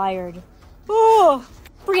really tired. Oh,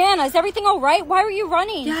 Brianna, is everything all right? Why were you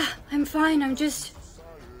running? Yeah, I'm fine. I'm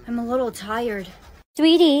a little tired.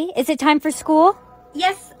 Sweetie, is it time for school?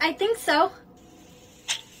 Yes, I think so.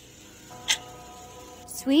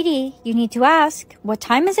 Sweetie, you need to ask, what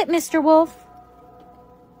time is it, Mr. Wolf?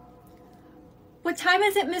 What time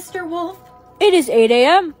is it, Mr. Wolf? It is 8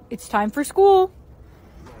 a.m. It's time for school.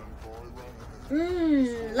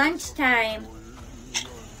 Lunchtime.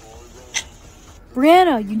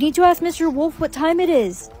 Brianna, you need to ask Mr. Wolf what time it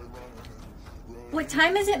is. What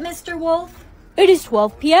time is it, Mr. Wolf? It is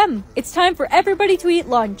 12 p.m. It's time for everybody to eat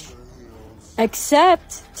lunch.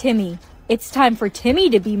 Except Timmy. It's time for Timmy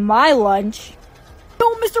to be my lunch.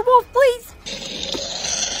 No, Mr. Wolf, please!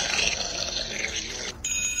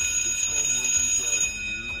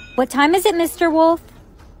 What time is it, Mr. Wolf?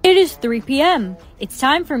 It is 3 p.m. It's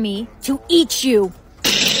time for me to eat you.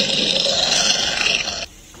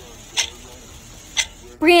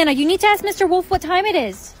 Brianna, you need to ask Mr. Wolf what time it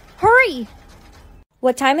is. Hurry!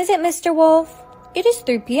 What time is it, Mr. Wolf? It is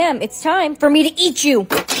 3 p.m. It's time for me to eat you.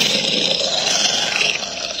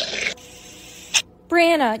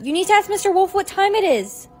 Brianna, you need to ask Mr. Wolf what time it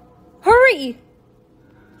is. Hurry!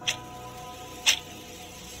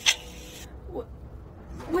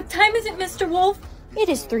 What time is it, Mr. Wolf? It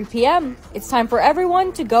is 3 p.m. It's time for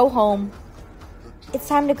everyone to go home. It's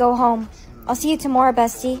time to go home. I'll see you tomorrow,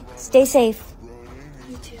 bestie. Stay safe.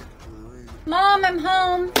 You too. Mom, I'm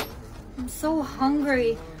home. I'm so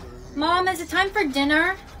hungry. Mom, is it time for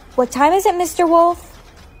dinner? What time is it, Mr. Wolf?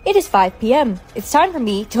 It is 5 p.m. It's time for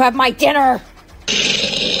me to have my dinner.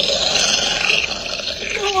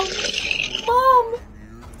 Mom!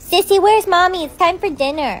 Sissy, where's Mommy? It's time for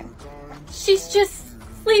dinner. She's just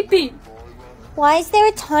sleeping. Why is there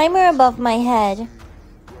a timer above my head?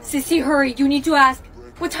 Sissy, hurry. You need to ask.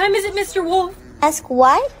 What time is it, Mr. Wolf? Ask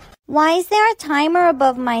what? Why is there a timer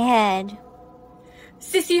above my head?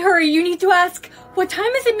 Sissy, hurry. You need to ask. What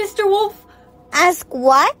time is it, Mr. Wolf? Ask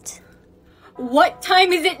what? What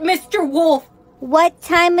time is it, Mr. Wolf? What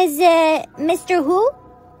time is it, Mr. Who?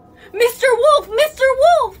 Mr. Wolf! Mr.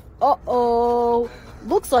 Wolf! Uh-oh.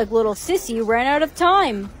 Looks like little Sissy ran out of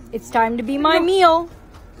time. It's time to be my meal.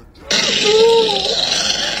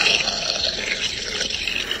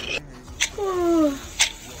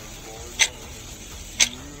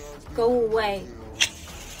 Go away.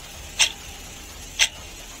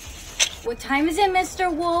 What time is it,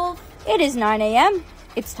 Mr. Wolf? It is 9 a.m.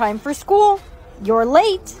 It's time for school. You're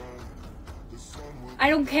late. I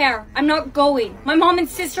don't care. I'm not going. My mom and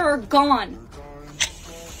sister are gone.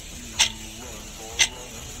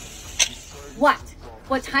 What?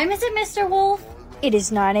 What time is it, Mr. Wolf? It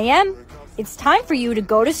is 9 a.m. It's time for you to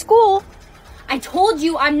go to school. I told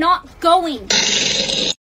you I'm not going.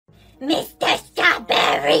 Mr.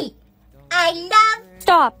 Strawberry, I love...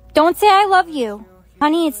 Stop. Don't say I love you.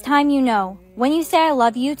 Honey, it's time you know. When you say I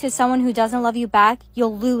love you to someone who doesn't love you back,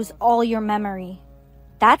 you'll lose all your memory.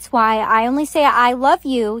 That's why I only say I love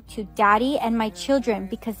you to Daddy and my children,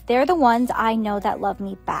 because they're the ones I know that love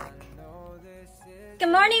me back.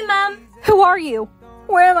 Good morning, Mom. Who are you?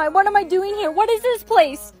 Where am I? What am I doing here? What is this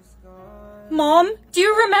place? Mom, do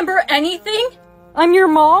you remember anything? I'm your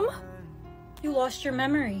mom? You lost your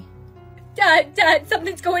memory. Dad,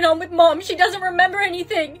 something's going on with Mom. She doesn't remember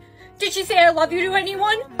anything. Did she say I love you to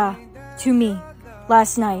anyone? Yeah, to me.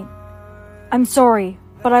 Last night. I'm sorry,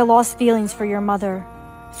 but I lost feelings for your mother.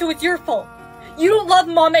 So it's your fault. You don't love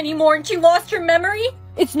Mom anymore and she lost her memory?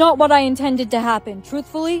 It's not what I intended to happen.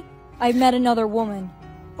 Truthfully, I've met another woman.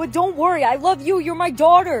 But don't worry, I love you. You're my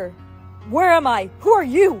daughter. Where am I? Who are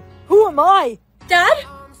you? Who am I? Dad?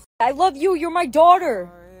 I love you. You're my daughter.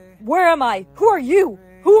 Where am I? Who are you?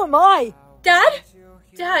 Who am I? Dad?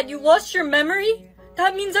 Dad, you lost your memory?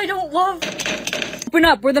 That means I don't love... Open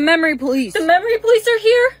up. We're the memory police. The memory police are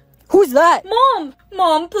here? Who's that? Mom!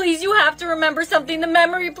 Mom, please, you have to remember something. The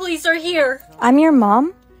memory police are here. I'm your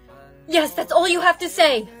mom? Yes, that's all you have to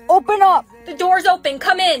say. Open up. The door's open.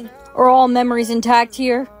 Come in. Are all memories intact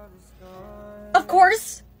here? Of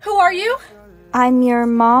course. Who are you? I'm your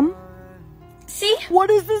mom? See? What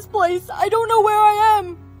is this place? I don't know where I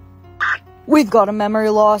am. We've got a memory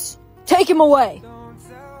loss. Take him away.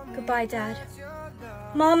 Goodbye, Dad.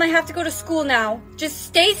 Mom, I have to go to school now. Just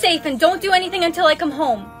stay safe and don't do anything until I come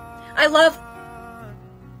home. I love...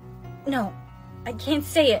 No, I can't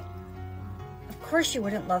say it. Of course you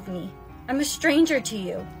wouldn't love me. I'm a stranger to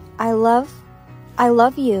you. I love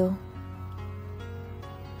you.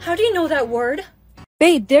 How do you know that word?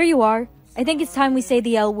 Babe, there you are. I think it's time we say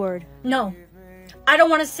the L word. No, I don't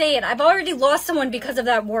want to say it. I've already lost someone because of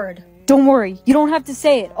that word. Don't worry, you don't have to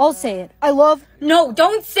say it. I'll say it. No,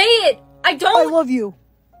 don't say it! I love you.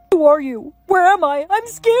 Who are you? Where am I? I'm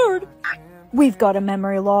scared. We've got a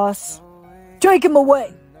memory loss. Take him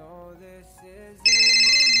away.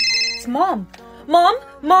 It's Mom. Mom?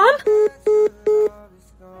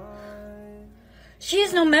 She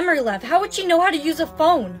has no memory left. How would she know how to use a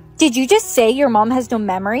phone? Did you just say your mom has no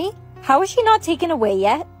memory? How is she not taken away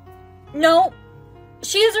yet? No,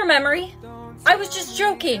 she has her memory. I was just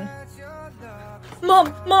joking.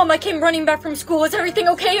 Mom, I came running back from school. Is everything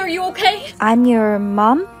okay? Are you okay? I'm your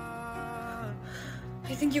mom?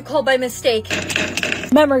 I think you called by mistake.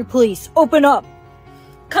 Memory police, open up.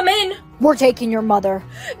 Come in. We're taking your mother.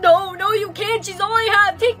 No, you can't. She's all I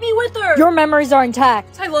have. Take me with her. Your memories are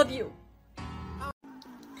intact. I love you.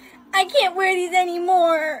 I can't wear these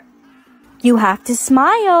anymore. You have to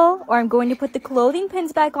smile, or I'm going to put the clothing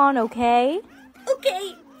pins back on, okay?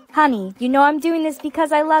 Okay. Honey, you know I'm doing this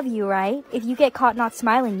because I love you, right? If you get caught not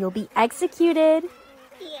smiling, you'll be executed.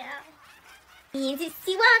 Yeah. Me and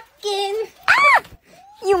Sissy walking. Ah!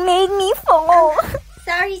 You made me fall.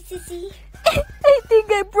 Sorry, Sissy. I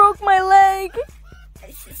think I broke my leg.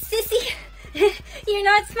 Sissy, you're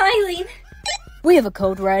not smiling. We have a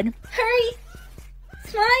code red. Hurry.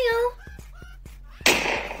 Smile.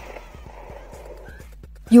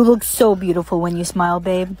 You look so beautiful when you smile,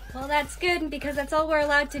 babe. Well, that's good because that's all we're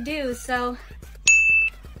allowed to do, so...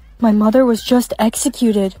 My mother was just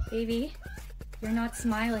executed. Baby, you're not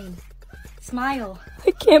smiling. Smile.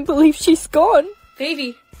 I can't believe she's gone.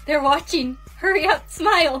 Baby, they're watching. Hurry up,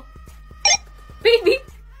 smile. Baby,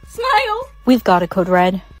 smile. We've got a code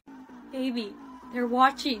red. Baby, they're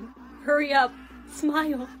watching. Hurry up,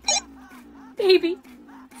 smile. Baby,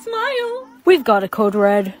 smile. We've got a code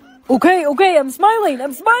red. Okay, I'm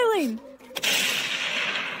smiling.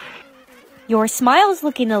 Your smile's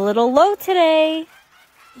looking a little low today.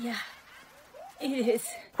 Yeah, it is.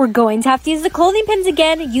 We're going to have to use the clothing pins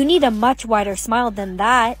again. You need a much wider smile than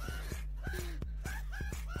that.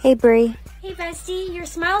 Hey, Bree. Hey, bestie, your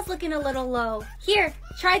smile's looking a little low. Here,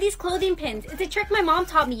 try these clothing pins. It's a trick my mom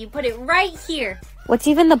taught me. You put it right here. What's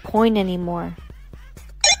even the point anymore?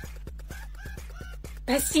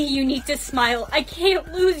 Bestie, you need to smile. I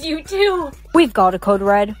can't lose you, too. We've got a code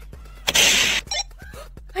red.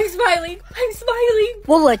 I'm smiling.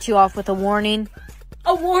 We'll let you off with a warning.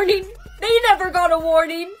 A warning? They never got a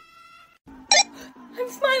warning. I'm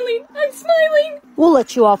smiling. We'll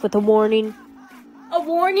let you off with a warning. A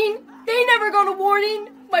warning? They never got a warning.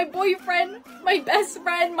 My boyfriend, my best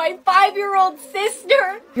friend, my 5-year-old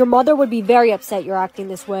sister. Your mother would be very upset you're acting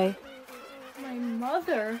this way. My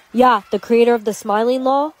mother? Yeah, the creator of the smiling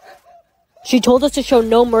law. She told us to show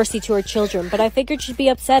no mercy to her children, but I figured she'd be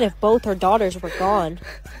upset if both her daughters were gone.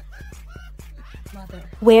 Mother,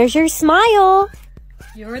 Where's your smile?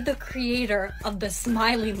 you're the creator of the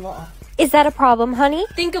smiling law. Is that a problem, honey?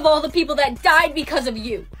 Think of all the people that died because of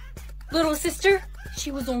you. Little sister,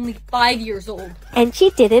 she was only 5 years old. And she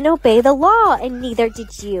didn't obey the law, and neither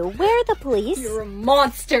did you. Where are the police? You're a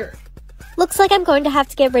monster. Looks like I'm going to have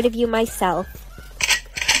to get rid of you myself.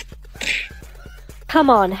 Come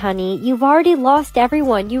on, honey. You've already lost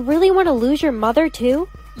everyone. You really want to lose your mother, too?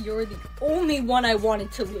 You're the only one I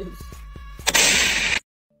wanted to lose.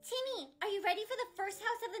 Timmy, are you ready for the first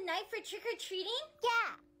house of the night for trick-or-treating?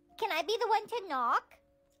 Yeah. Can I be the one to knock?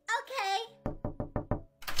 Okay.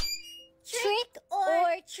 Trick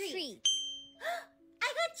or treat? I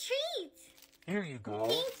got treats. Here you go.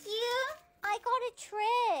 Thank you. I got a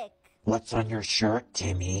trick. What's on your shirt,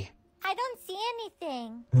 Timmy? I don't see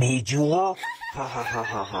anything. Made you laugh? Ha ha ha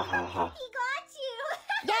ha ha ha ha. He got you.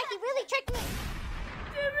 Yeah, he really tricked me.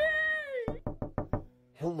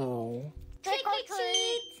 Hello. Trick or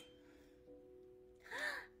treat.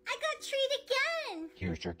 I got treat again.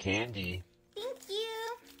 Here's your candy. Thank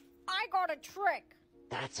you. I got a trick.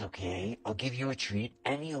 That's okay. I'll give you a treat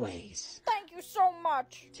anyways. Thank you so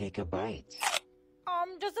much. Take a bite.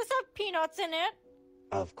 Does this have peanuts in it?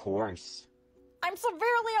 Of course. I'm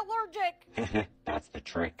severely allergic. That's the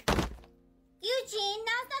trick. Eugene,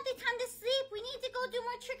 now's not the time to sleep. We need to go do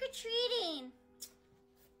more trick-or-treating.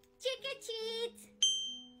 Trick-or-treat.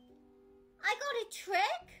 I got a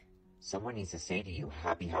trick? Someone needs to say to you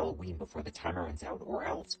Happy Halloween before the timer runs out, or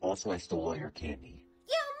else. Also, I stole all your candy.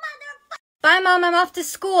 You motherfucker! Bye, Mom. I'm off to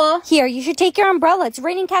school. Here, you should take your umbrella. It's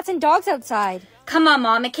raining cats and dogs outside. Come on,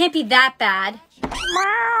 Mom. It can't be that bad.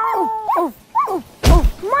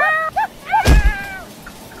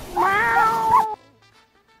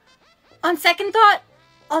 On second thought,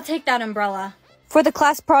 I'll take that umbrella. For the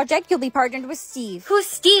class project, you'll be partnered with Steve. Who's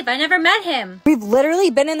Steve? I never met him. We've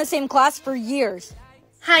literally been in the same class for years.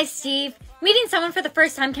 Hi, Steve. Meeting someone for the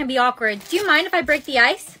first time can be awkward. Do you mind if I break the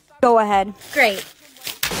ice? Go ahead. Great.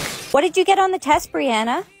 What did you get on the test,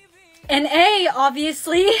 Brianna? An A,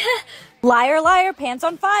 obviously. Liar, liar, pants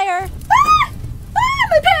on fire. Ah! Ah,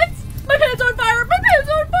 my pants! My pants on fire! My pants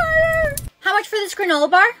on fire! How much for this granola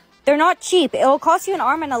bar? They're not cheap. It'll cost you an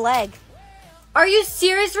arm and a leg. Are you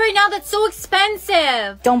serious right now? That's so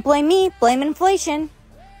expensive. Don't blame me. Blame inflation.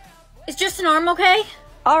 Is just an arm okay?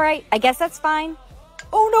 Alright, I guess that's fine.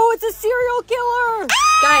 Oh no, it's a serial killer!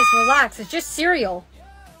 Guys, relax. It's just cereal.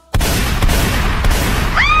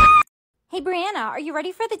 Hey, Brianna, are you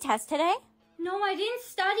ready for the test today? No, I didn't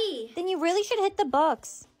study. Then you really should hit the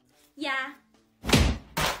books. Yeah.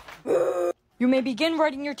 You may begin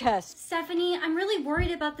writing your test. Stephanie, I'm really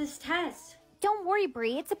worried about this test. Don't worry,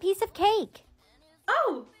 Bri. It's a piece of cake.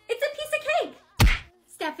 Oh, it's a piece of cake.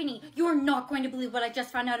 Stephanie, you're not going to believe what I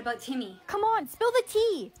just found out about Timmy. Come on, spill the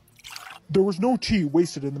tea. There was no tea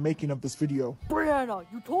wasted in the making of this video. Brianna,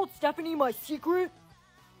 you told Stephanie my secret?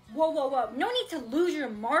 Whoa, whoa, whoa. No need to lose your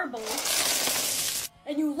marbles.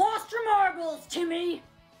 And you lost your marbles, Timmy.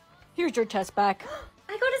 Here's your test back.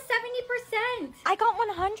 I got a 70%. I got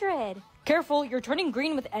 100. Careful, you're turning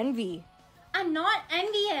green with envy. I'm not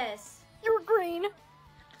envious. You're green.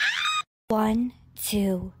 1,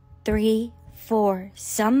 2, 3, 4.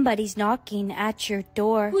 Somebody's knocking at your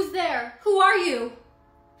door. Who's there? Who are you?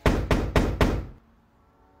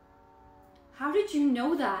 How did you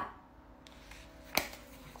know that?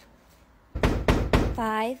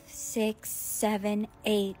 5, 6, 7,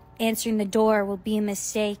 8. Answering the door will be a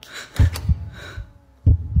mistake.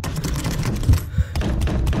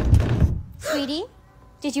 Sweetie,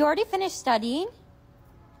 did you already finish studying?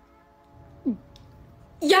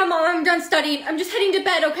 Yeah, Mom, I'm done studying. I'm just heading to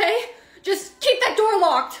bed, okay? Just keep that door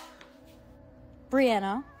locked.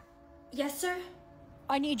 Brianna, Yes, sir?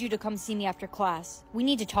 I need you to come see me after class. We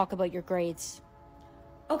need to talk about your grades.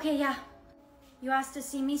 Okay, yeah. You asked to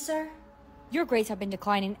see me, sir? Your grades have been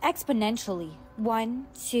declining exponentially. 1,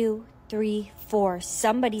 2, 3, 4.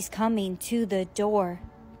 Somebody's coming to the door.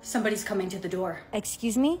 Somebody's coming to the door.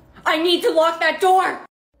 Excuse me? I need to lock that door!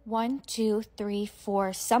 1, 2, 3,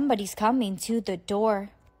 4. Somebody's coming to the door.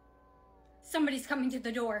 Somebody's coming to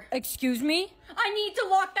the door. Excuse me? I need to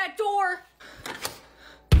lock that door!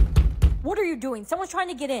 What are you doing? Someone's trying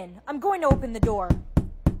to get in. I'm going to open the door.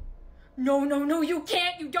 No, no, no, you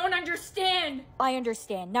can't. You don't understand. I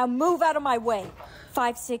understand. Now move out of my way.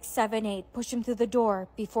 5, 6, 7, 8. Push him through the door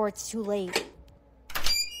before it's too late.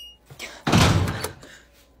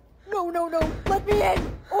 No, no, no. Let me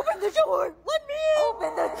in. Open the door. Let me in.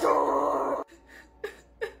 Open the door.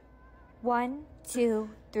 1, 2,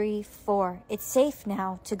 3, 4. It's safe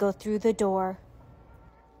now to go through the door.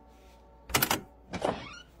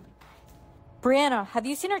 Brianna, have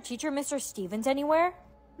you seen our teacher, Mr. Stevens, anywhere?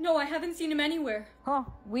 No, I haven't seen him anywhere. Huh,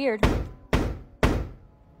 weird.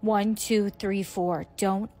 1, 2, 3, 4.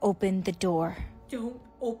 Don't open the door. Don't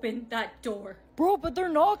open that door. Bro, but they're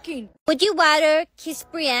knocking. Would you rather kiss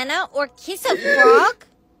Brianna or kiss a frog?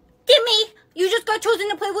 Timmy, you just got chosen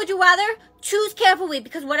to play Would You Rather? Choose carefully,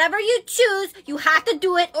 because whatever you choose, you have to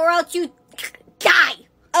do it or else you die.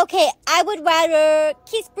 Okay, I would rather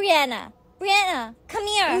kiss Brianna. Brianna, come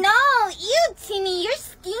here. No, you, Timmy, you're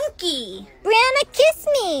stinky. Brianna, kiss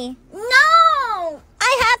me. No,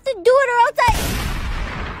 I have to do it or else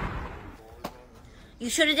You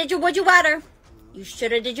should have did your Would You Rather. You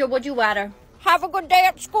should have did your Would You Rather. Have a good day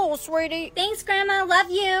at school, sweetie. Thanks, Grandma. Love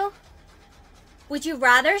you. Would you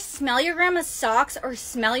rather smell your grandma's socks or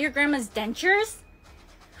smell your grandma's dentures?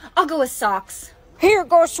 I'll go with socks. Here,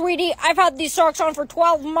 go, sweetie. I've had these socks on for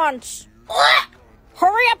 12 months. What?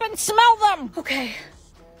 Hurry up and smell them. Okay.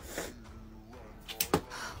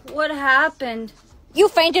 What happened? You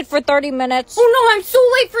fainted for 30 minutes. Oh no, I'm so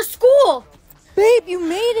late for school! Babe, you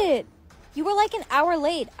made it. You were like an hour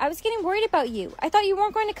late. I was getting worried about you. I thought you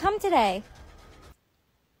weren't going to come today.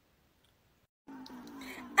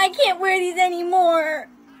 I can't wear these anymore.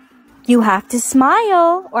 You have to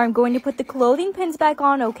smile, or I'm going to put the clothing pins back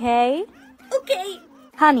on, okay? Okay.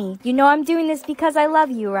 Honey, you know I'm doing this because I love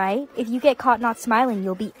you, right? If you get caught not smiling,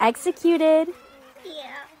 you'll be executed.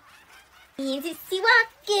 Yeah. Me and Sissy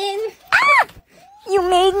walking. Ah! You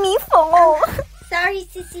made me fall. Sorry,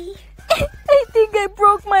 Sissy. I think I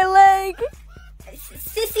broke my leg.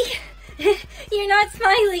 Sissy, you're not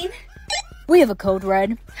smiling. We have a code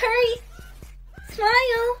red. Hurry.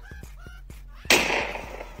 Smile.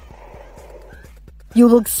 You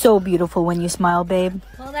look so beautiful when you smile, babe.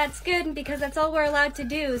 Well, that's good because that's all we're allowed to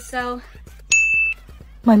do, so...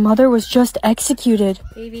 My mother was just executed.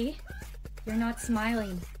 Baby, you're not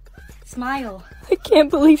smiling. Smile. I can't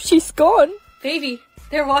believe she's gone. Baby,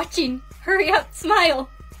 they're watching. Hurry up, smile.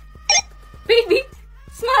 Baby,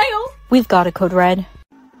 smile. We've got a code red.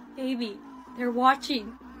 Baby, they're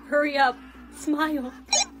watching. Hurry up, smile.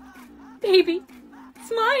 Baby,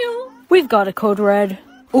 smile. We've got a code red.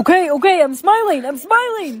 Okay, I'm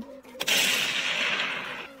smiling.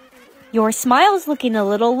 Your smile's looking a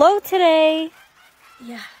little low today.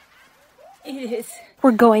 Yeah, it is.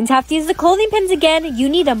 We're going to have to use the clothing pins again. You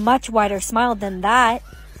need a much wider smile than that.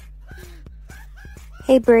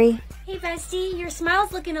 Hey, Bree. Hey, bestie, your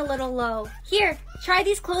smile's looking a little low. Here, try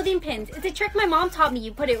these clothing pins. It's a trick my mom taught me.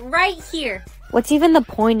 You put it right here. What's even the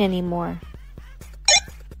point anymore?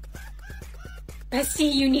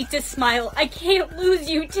 Bestie, you need to smile. I can't lose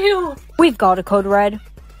you too. We've got a code red.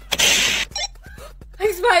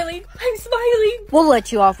 I'm smiling. We'll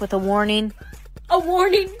let you off with a warning. A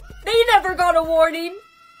warning? They never got a warning.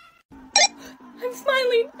 I'm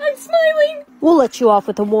smiling. We'll let you off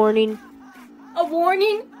with a warning. A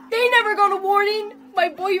warning? They never got a warning. My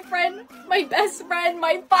boyfriend, my best friend,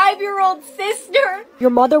 my 5-year-old sister. Your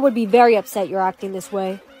mother would be very upset you're acting this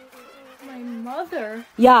way. My mother?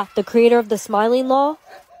 Yeah, the creator of the smiling law.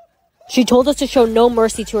 She told us to show no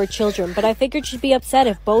mercy to her children, but I figured she'd be upset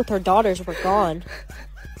if both her daughters were gone.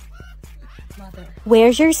 Mother,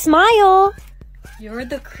 Where's your smile? you're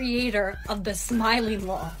the creator of the smiling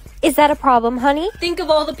law. Is that a problem, honey? Think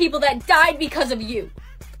of all the people that died because of you.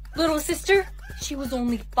 Little sister, she was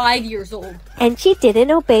only 5 years old. And she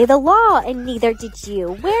didn't obey the law, and neither did you.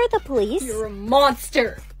 Where are the police? You're a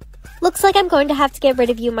monster. Looks like I'm going to have to get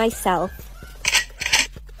rid of you myself.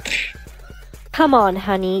 Come on,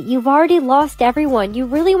 honey. You've already lost everyone. You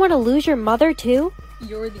really want to lose your mother, too?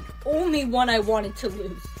 You're the only one I wanted to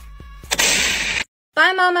lose.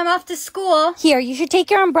 Bye, Mom. I'm off to school. Here, you should take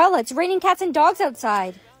your umbrella. It's raining cats and dogs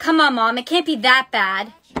outside. Come on, Mom. It can't be that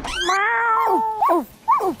bad.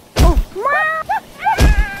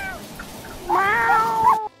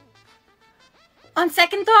 On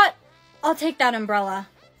second thought, I'll take that umbrella.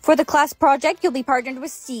 For the class project, you'll be partnered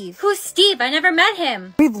with Steve. Who's Steve? I never met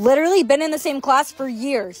him. We've literally been in the same class for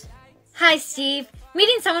years. Hi, Steve.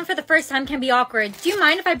 Meeting someone for the first time can be awkward. Do you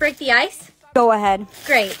mind if I break the ice? Go ahead.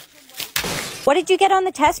 Great. What did you get on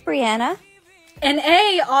the test, Brianna? An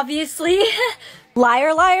A, obviously.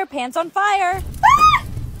 Liar, liar, pants on fire.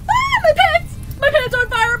 My pants! My pants on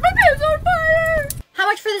fire! My pants on fire! How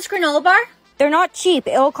much for this granola bar? They're not cheap.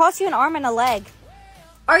 It'll cost you an arm and a leg.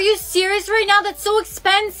 Are you serious right now? That's so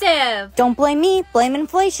expensive. Don't blame me. Blame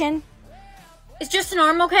inflation. Is just an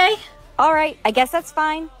arm okay? All right, I guess that's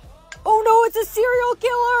fine. Oh no, it's a serial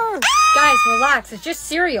killer! Guys, relax. It's just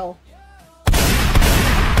cereal.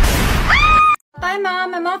 Bye,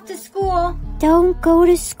 Mom. I'm off to school. Don't go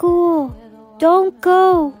to school. Don't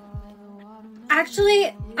go.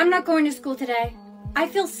 Actually, I'm not going to school today. I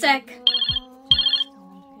feel sick.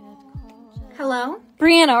 Hello?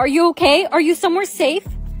 Brianna, are you okay? Are you somewhere safe?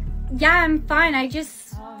 Yeah, I'm fine. I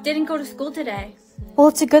just didn't go to school today. Well,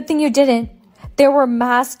 it's a good thing you didn't. There were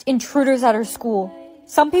masked intruders at our school.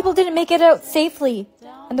 Some people didn't make it out safely.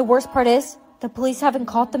 And the worst part is, the police haven't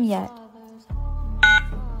caught them yet.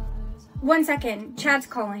 1 second. Chad's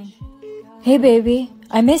calling. Hey, baby.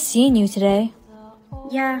 I miss seeing you today.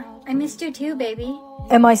 Yeah, I missed you too, baby.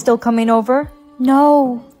 Am I still coming over?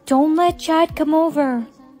 No, don't let Chad come over.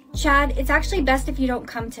 Chad, it's actually best if you don't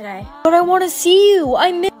come today. But I want to see you.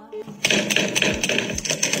 I miss...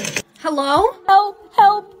 Hello? Help!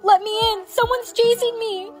 Help! Let me in! Someone's chasing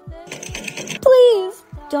me! Please!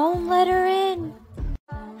 Don't let her in.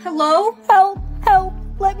 Hello? Help! Help!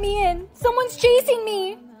 Let me in! Someone's chasing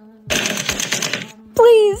me!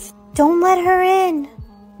 Please! Don't let her in.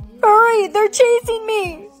 Hurry! They're chasing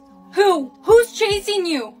me! Who? Who's chasing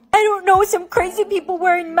you? I don't know, some crazy people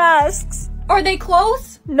wearing masks. Are they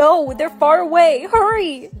close? No, they're far away.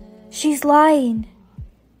 Hurry! She's lying.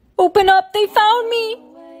 Open up! They found me!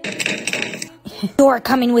 You're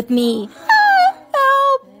coming with me.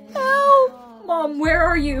 Help! Help! Mom, where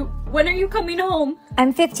are you? When are you coming home?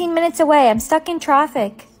 I'm 15 minutes away. I'm stuck in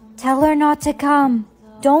traffic. Tell her not to come.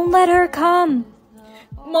 Don't let her come.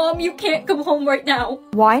 Mom, you can't come home right now.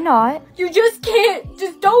 Why not? You just can't.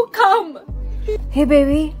 Just don't come. Hey,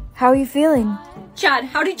 baby. How are you feeling? Chad,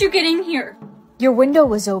 how did you get in here? Your window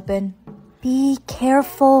was open. Be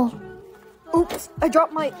careful. Oops, I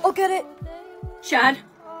dropped my... I'll get it. Chad,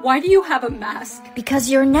 why do you have a mask? Because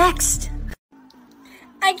you're next.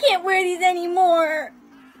 I can't wear these anymore.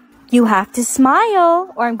 You have to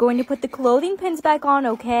smile, or I'm going to put the clothing pins back on,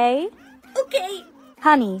 okay? Okay.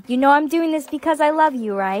 Honey, you know I'm doing this because I love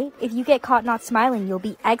you, right? If you get caught not smiling, you'll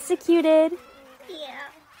be executed. Yeah.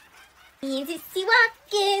 Easy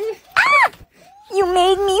walking. You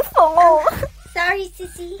made me fall. Sorry,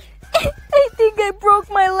 sissy. think I broke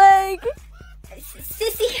my leg.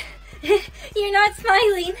 Sissy, you're not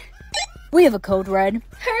smiling. We have a code red.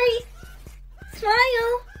 Hurry.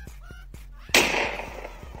 Smile.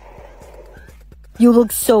 You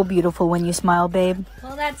look so beautiful when you smile, babe.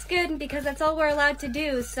 Well, that's good because that's all we're allowed to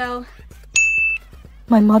do, so...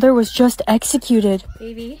 My mother was just executed.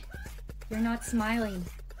 Baby, you're not smiling.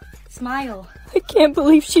 Smile. I can't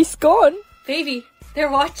believe she's gone. Baby,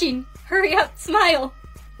 they're watching. Hurry up, smile.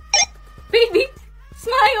 Baby,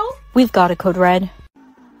 smile. We've got a code red.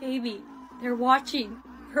 Baby, they're watching.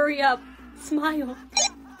 Hurry up, smile.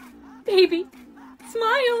 Baby,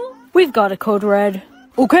 smile. We've got a code red.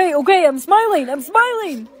 Okay, I'm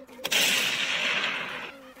smiling.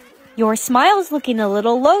 Your smile's looking a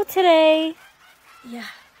little low today. Yeah,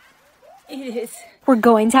 it is. We're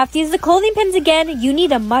going to have to use the clothing pins again. You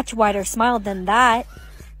need a much wider smile than that.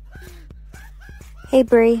 Hey,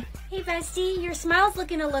 Bree. Hey, bestie, your smile's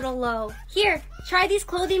looking a little low. Here, try these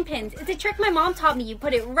clothing pins. It's a trick my mom taught me. You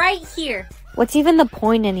put it right here. What's even the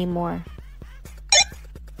point anymore?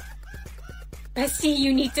 Bestie,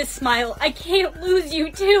 you need to smile. I can't lose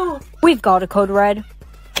you, too. We've got a code red.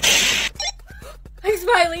 I'm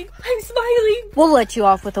smiling. We'll let you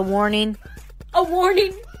off with a warning. A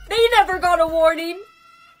warning? They never got a warning.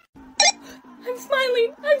 I'm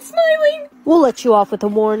smiling. We'll let you off with a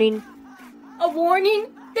warning. A warning?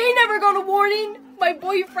 They never got a warning. My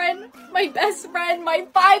boyfriend, my best friend, my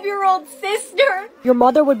 5-year-old sister. Your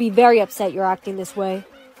mother would be very upset you're acting this way.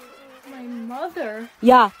 My mother?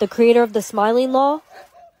 Yeah, the creator of the smiling law.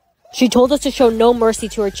 She told us to show no mercy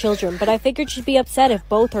to her children, but I figured she'd be upset if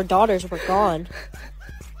both her daughters were gone.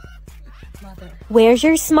 Mother, Where's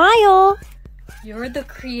your smile? you're the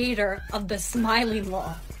creator of the smiling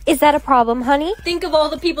law. Is that a problem, honey? Think of all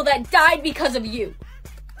the people that died because of you.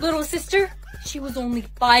 Little sister, she was only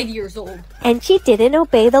 5 years old. And she didn't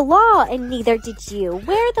obey the law, and neither did you.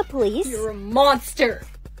 Where are the police? You're a monster.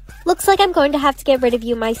 Looks like I'm going to have to get rid of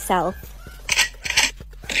you myself.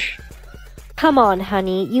 Come on,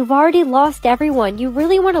 honey. You've already lost everyone. You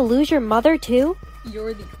really want to lose your mother, too?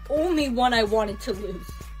 You're the only one I wanted to lose.